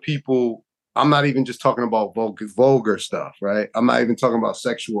terms of people, I'm not even just talking about vulgar stuff, right? I'm not even talking about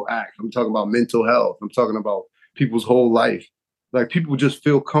sexual acts. I'm talking about mental health. I'm talking about people's whole life. Like people just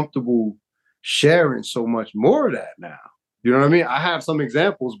feel comfortable sharing so much more of that now. You know what I mean? I have some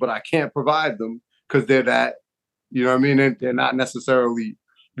examples, but I can't provide them because they're that, you know what I mean? They're not necessarily,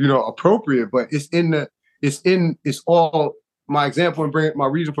 you know, appropriate, but it's all my example and my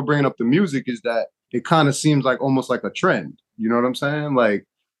reason for bringing up the music is that it kind of seems like almost like a trend. You know what I'm saying? Like,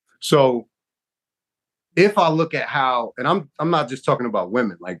 so if I look at how, and I'm not just talking about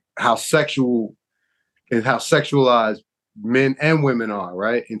women, like how sexual and how sexualized men and women are,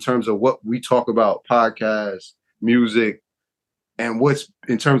 right? In terms of what we talk about, podcasts, music, and what's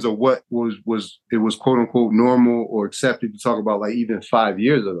in terms of what was quote unquote normal or accepted to talk about like even 5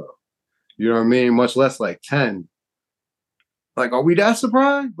 years ago. You know what I mean? Much less like 10. Like, are we that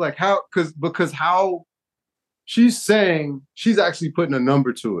surprised? Like how, because how she's saying, she's actually putting a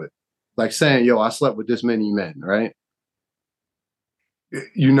number to it. Like saying, yo, I slept with this many men, right?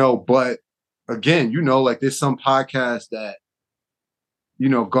 You know, but again, you know, like there's some podcasts that, you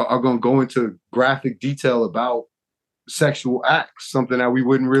know, are going to go into graphic detail about sexual acts, something that we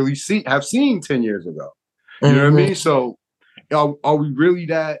wouldn't really have seen 10 years ago. You know what I mean? So are we really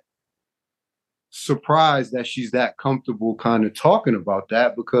that surprised that she's that comfortable kind of talking about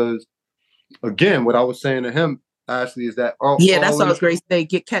that? Because again, what I was saying to him, Ashley, is that that's what I was great to say.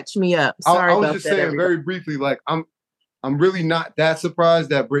 Catch me up. Sorry, I was just saying very briefly, like I'm really not that surprised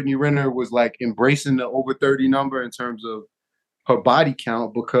that Brittany Renner was like embracing the over 30 number in terms of her body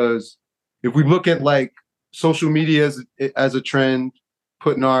count, because if we look at like social media as a trend,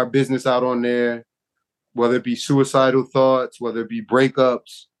 putting our business out on there, whether it be suicidal thoughts, whether it be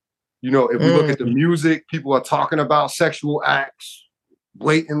breakups, if we look at the music, people are talking about sexual acts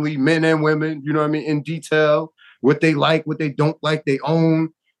blatantly, men and women, you know what I mean, in detail, what they like, what they don't like, they own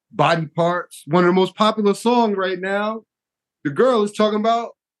body parts. One of the most popular songs right now, the girl is talking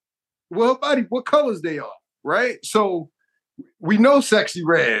about, well, body, what colors they are, right? So we know Sexy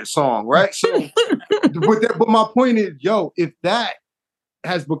Red song, right? So, but my point is, if that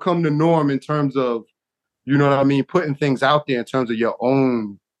has become the norm in terms of, you know what I mean, putting things out there in terms of your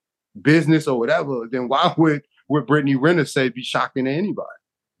own business or whatever, then why would what Brittany Renner say be shocking to anybody?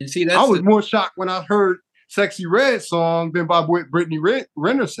 And see, I was more shocked when I heard Sexy Red song than by what Brittany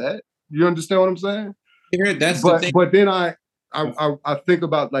Renner said. You understand what I'm saying? That's the thing. But then I think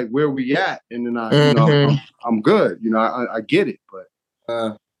about like where we at, and then I'm good. I get it,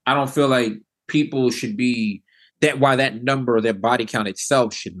 but I don't feel like people should be why that number, their body count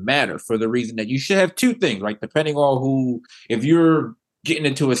itself should matter, for the reason that you should have two things, right? Depending on if you're getting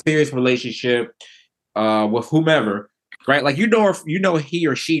into a serious relationship with whomever, right? Like, he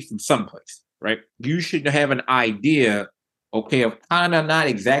or she from someplace, right? You should have an idea, okay, of kind of not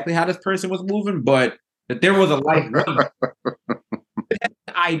exactly how this person was moving, but that there was a life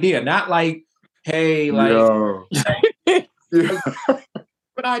idea, not like, hey, like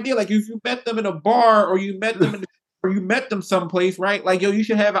an idea, like if you met them in a bar or you met them someplace, right? Like, you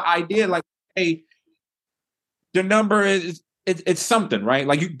should have an idea, like, hey, the number is it's something, right?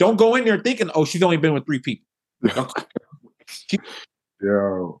 Like, you don't go in there thinking, oh, she's only been with 3 people.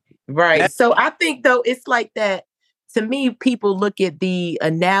 Right. So I think though it's like that. To me, people look at the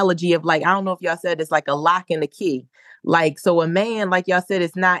analogy of, like, I don't know if y'all said it's like a lock and a key. Like, so a man, like y'all said,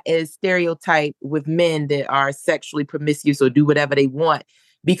 is not as stereotyped with men that are sexually promiscuous or do whatever they want.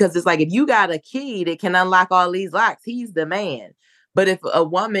 Because it's like, if you got a key that can unlock all these locks, he's the man. But if a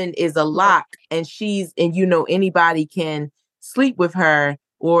woman is a lock and anybody can sleep with her,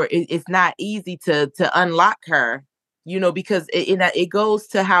 or it's not easy to unlock her, because it goes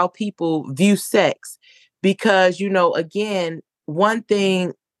to how people view sex. Because, again, one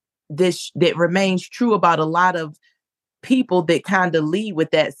thing that remains true about a lot of people that kind of lead with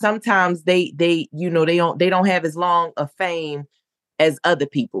that, sometimes they don't have as long a fame as other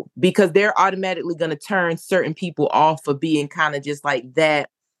people, because they're automatically going to turn certain people off for being kind of just like that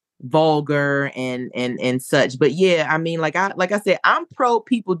vulgar and such. But yeah, I mean, like I said, I'm pro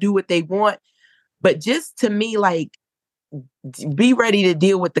people do what they want, but just to me, like, be ready to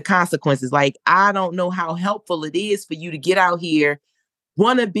deal with the consequences. Like, I don't know how helpful it is for you to get out here,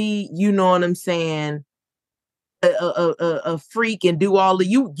 want to be, you know what I'm saying, a freak and do all of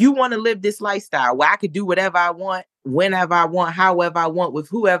you want to live this lifestyle where I could do whatever I want, whenever I want, however I want, with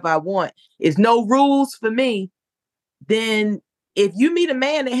whoever I want. It's no rules for me. Then if you meet a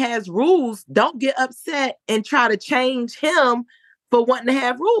man that has rules, don't get upset and try to change him for wanting to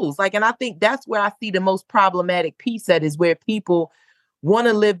have rules. Like, and I think that's where I see the most problematic piece at, is where people want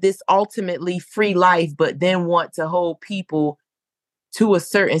to live this ultimately free life, but then want to hold people to a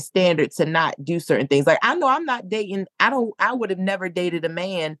certain standard to not do certain things. Like, I know I'm not dating. I would have never dated a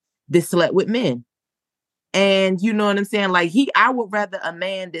man that slept with men. And you know what I'm saying? Like, I would rather a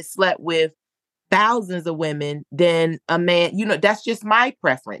man that slept with thousands of women than a man, that's just my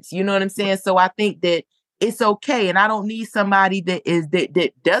preference. You know what I'm saying? So I think that it's okay. And I don't need somebody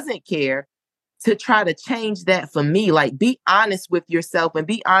that doesn't care to try to change that for me. Like, be honest with yourself and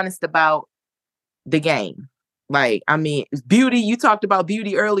be honest about the game. Like, I mean, beauty, you talked about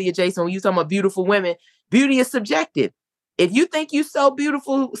beauty earlier, Jason, when you talking about beautiful women. Beauty is subjective. If you think you so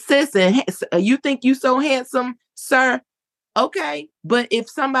beautiful, sis, and you think you so handsome, sir, okay. But if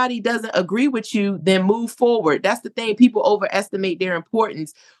somebody doesn't agree with you, then move forward. That's the thing. People overestimate their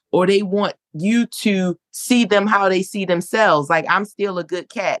importance, or they want you to see them how they see themselves. Like, I'm still a good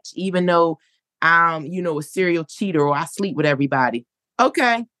catch, even though I'm, a serial cheater, or I sleep with everybody.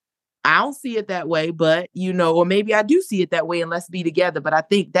 Okay. I don't see it that way, but, or maybe I do see it that way, and let's be together. But I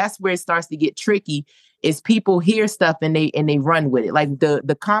think that's where it starts to get tricky, is people hear stuff and they run with it. Like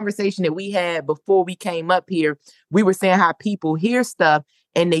the conversation that we had before we came up here, we were saying how people hear stuff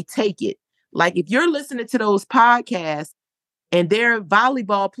and they take it. Like, if you're listening to those podcasts and they're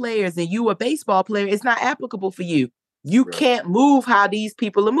volleyball players and you a baseball player, it's not applicable for you. You can't move how these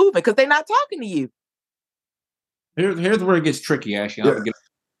people are moving because they're not talking to you. Here's where it gets tricky, actually.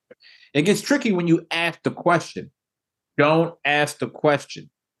 It gets tricky when you ask the question. Don't ask the question,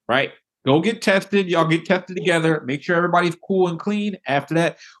 right? Go get tested. Y'all get tested together. Make sure everybody's cool and clean. After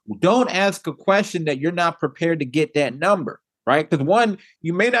that, don't ask a question that you're not prepared to get that number, right? Because one,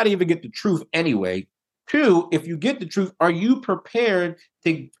 you may not even get the truth anyway. Two, if you get the truth, are you prepared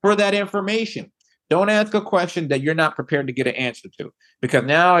for that information? Don't ask a question that you're not prepared to get an answer to, because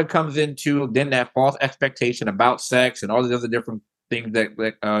now it comes into then that false expectation about sex and all these other different things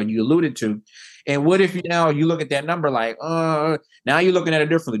that you alluded to. And what if you look at that number like, now you're looking at it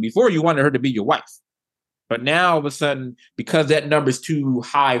differently. Before you wanted her to be your wife, but now all of a sudden, because that number is too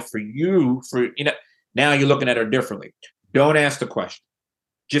high for you, now you're looking at her differently. Don't ask the question.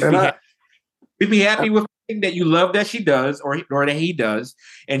 Just be happy with something that you love that she does or that he does,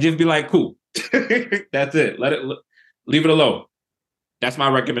 and just be like, cool. That's it. Leave it alone. That's my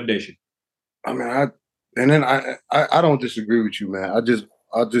recommendation. I mean, I don't disagree with you, man.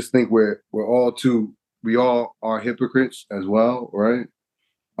 I just think we all are hypocrites as well, right?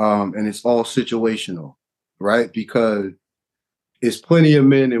 And it's all situational, right? Because it's plenty of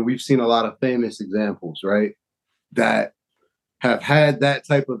men, and we've seen a lot of famous examples, right, that have had that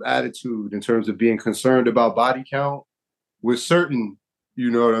type of attitude in terms of being concerned about body count with certain,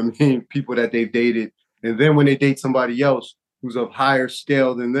 you know what I mean, people that they've dated. And then when they date somebody else who's of higher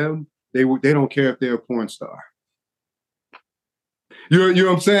scale than them, they don't care if they're a porn star. You know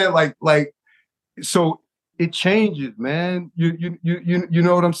what I'm saying? Like, so it changes, man. You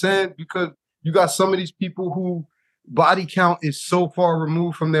know what I'm saying? Because you got some of these people who body count is so far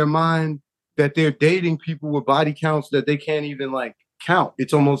removed from their mind that they're dating people with body counts that they can't even like count.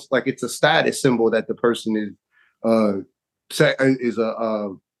 It's almost like it's a status symbol that the person is a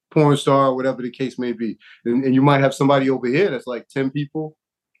porn star or whatever the case may be. And you might have somebody over here that's like 10 people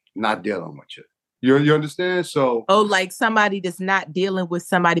not dealing with you. You understand? So like somebody that's not dealing with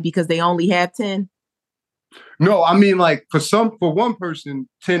somebody because they only have 10? No, I mean like for one person,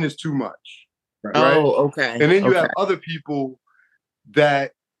 10 is too much. Right? Okay. And then you have other people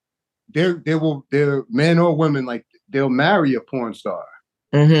that they're men or women, like they'll marry a porn star.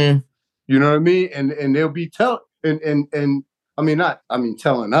 Mm-hmm. You know what I mean? And they'll be telling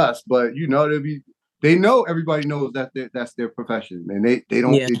us, but you know, they know, everybody knows that that's their profession, and they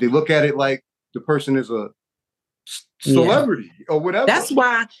look at it like the person is a celebrity or whatever. That's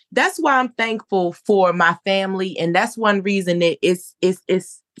why I'm thankful for my family, and that's one reason that it's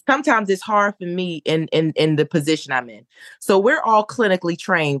sometimes it's hard for me in the position I'm in. So we're all clinically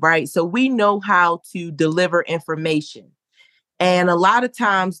trained, right? So we know how to deliver information, and a lot of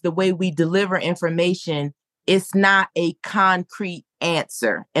times the way we deliver information, it's not a concrete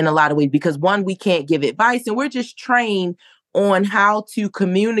answer in a lot of ways, because one, we can't give advice, and we're just trained on how to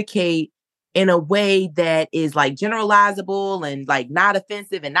communicate in a way that is like generalizable and like not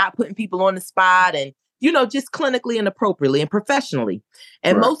offensive and not putting people on the spot, and, you know, just clinically and appropriately and professionally.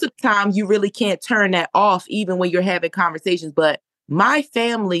 And most of the time you really can't turn that off, even when you're having conversations. But my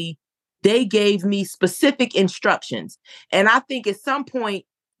family, they gave me specific instructions. And I think at some point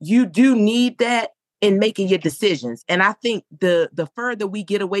you do need that in making your decisions. And I think the further we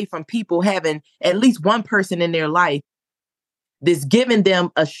get away from people having at least one person in their life that's giving them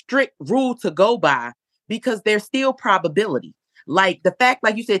a strict rule to go by, because there's still probability. Like the fact,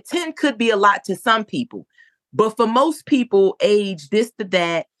 like you said, 10 could be a lot to some people. But for most people, age this to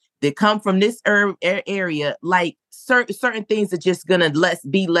that come from this area, like certain things are just going to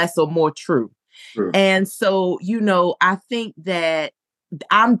be less or more true. Sure. And so, you know, I think that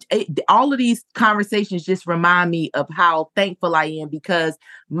all of these conversations just remind me of how thankful I am, because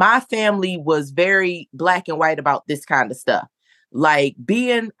my family was very black and white about this kind of stuff. Like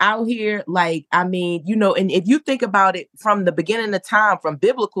being out here, like, I mean, you know, and if you think about it from the beginning of time, from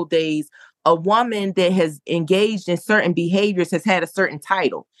biblical days, a woman that has engaged in certain behaviors has had a certain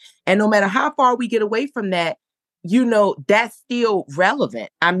title. And no matter how far we get away from that, you know, that's still relevant.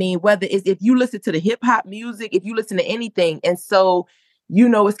 I mean, whether it's, if you listen to the hip hop music, if you listen to anything. And so, you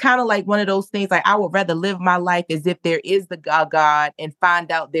know, it's kind of like one of those things, like I would rather live my life as if there is the God and find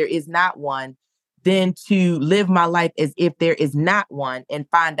out there is not one, than to live my life as if there is not one and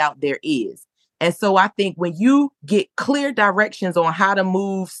find out there is. And so I think when you get clear directions on how to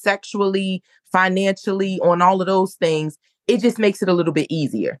move sexually, financially, on all of those things, it just makes it a little bit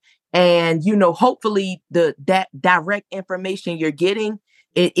easier. And, you know, hopefully that direct information you're getting,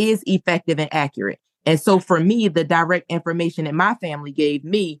 it is effective and accurate. And so for me, the direct information that my family gave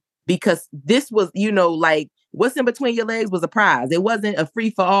me, because this was, you know, like, what's in between your legs was a prize. It wasn't a free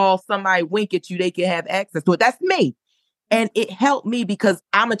for all. Somebody wink at you, they can have access to it. That's me. And it helped me because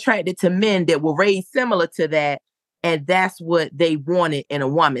I'm attracted to men that were raised similar to that. And that's what they wanted in a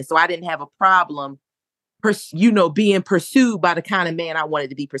woman. So I didn't have a problem being pursued by the kind of man I wanted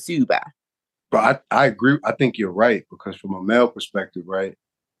to be pursued by. But I agree. I think you're right, because from a male perspective, right,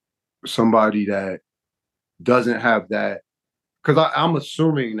 somebody that doesn't have that, because I'm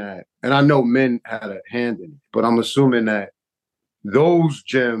assuming that, and I know men had a hand in it, but I'm assuming that those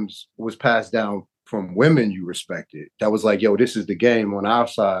gems was passed down from women you respected. That was like, yo, this is the game on our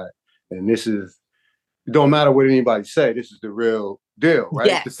side, and this is, it don't matter what anybody say, this is the real deal, right?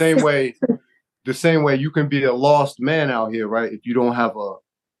 Yes. The same way you can be a lost man out here, right? If you don't have a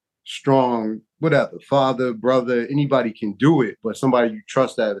strong, whatever, father, brother, anybody can do it, but somebody you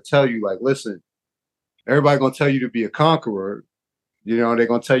trust that will tell you, like, listen, everybody gonna tell you to be a conqueror. You know, they're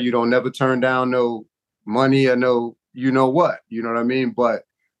gonna tell you don't never turn down no money or no, you know what, you know what I mean? But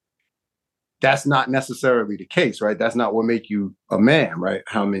that's not necessarily the case, right? That's not what make you a man, right?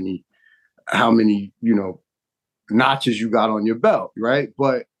 How many, notches you got on your belt, right?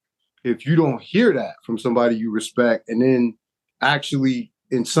 But if you don't hear that from somebody you respect, and then actually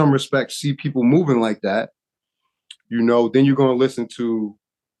in some respects see people moving like that, then you're going to listen to,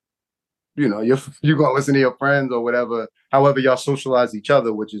 you're going to listen to your friends or whatever, however y'all socialize each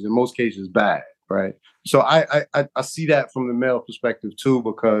other, which is in most cases bad, right? So I see that from the male perspective too,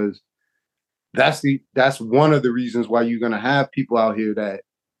 because that's one of the reasons why you're going to have people out here that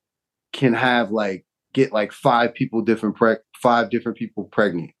can have get five different people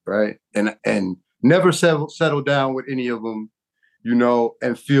pregnant, right? And never settle down with any of them,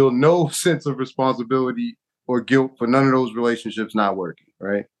 and feel no sense of responsibility or guilt for none of those relationships not working,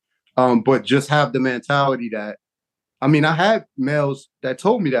 right? But just have the mentality that, I had males that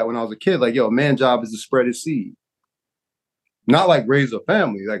told me that when I was a kid, like, yo, a man's job is to spread his seed. Not like raise a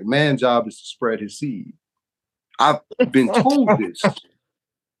family, like man's job is to spread his seed. I've been told this.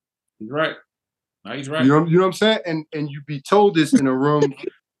 He's right. No, he's right. You know what I'm saying? And you be told this in a room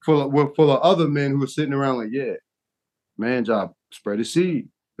full of other men who are sitting around like, yeah, man job, spread the seed.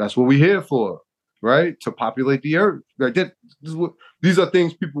 That's what we're here for, right? To populate the earth. Like these are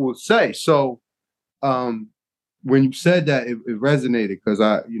things people would say. So when you said that, it resonated, because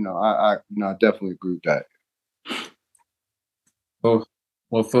I definitely agree with that.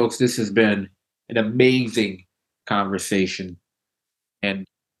 Well, folks, this has been an amazing conversation, and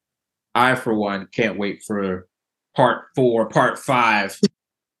I, for one, can't wait for part 5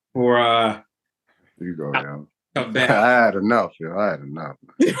 for you go, yo. Come back. I had enough, yo. I had enough.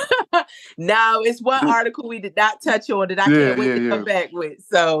 No, it's one article we did not touch on that I can't wait to come back with.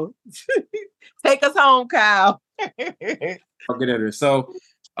 So take us home, Kyle. I'll get at her. So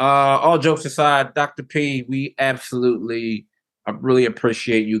all jokes aside, Dr. P, we absolutely really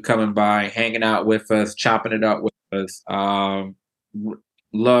appreciate you coming by, hanging out with us, chopping it up with us.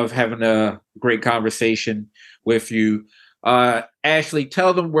 Love having a great conversation with you. Ashley,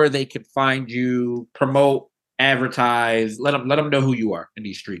 tell them where they can find you, promote, advertise, let them know who you are in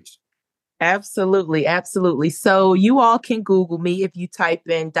these streets. Absolutely. So you all can Google me if you type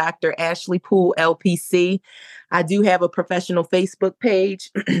in Dr. Ashley Poole, LPC. I do have a professional Facebook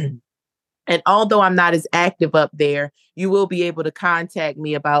page. And although I'm not as active up there, you will be able to contact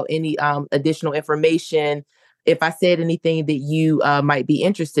me about any additional information if I said anything that you might be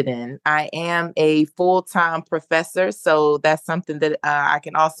interested in. I am a full-time professor, so that's something that I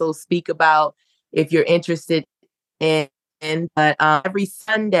can also speak about if you're interested in. But every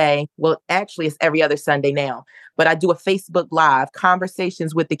Sunday, well, actually, it's every other Sunday now, but I do a Facebook Live,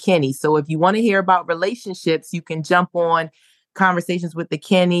 Conversations with the Kennys. So if you want to hear about relationships, you can jump on Conversations with the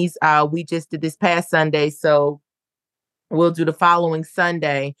Kennys. We just did this past Sunday, so we'll do the following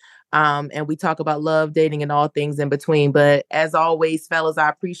Sunday. And we talk about love, dating, and all things in between. But as always, fellas, I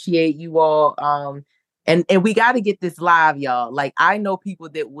appreciate you all. And we got to get this live, y'all. Like, I know people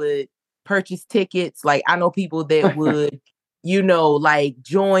that would purchase tickets. Like, I know people that would,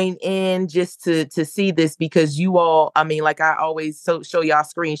 join in just to see this, because you all, like I always show y'all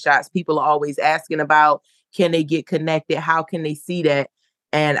screenshots. People are always asking about, can they get connected? How can they see that?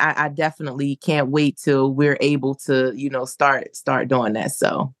 And I definitely can't wait till we're able to, start doing that.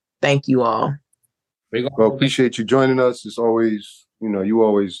 So thank you all. Well, appreciate you joining us. It's always, you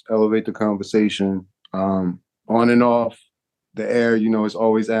always elevate the conversation on and off the air. It's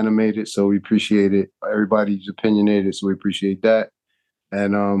always animated. So we appreciate it. Everybody's opinionated. So we appreciate that.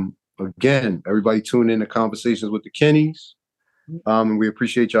 And again, everybody tune in to Conversations with the Kennys. And we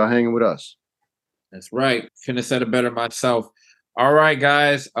appreciate y'all hanging with us. That's right. Couldn't have said it better myself. All right,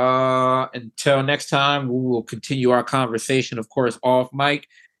 guys. Until next time, we will continue our conversation, of course, off mic.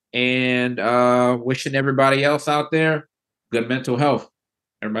 And wishing everybody else out there good mental health.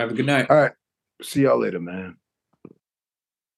 Everybody have a good night. All right. See y'all later, man.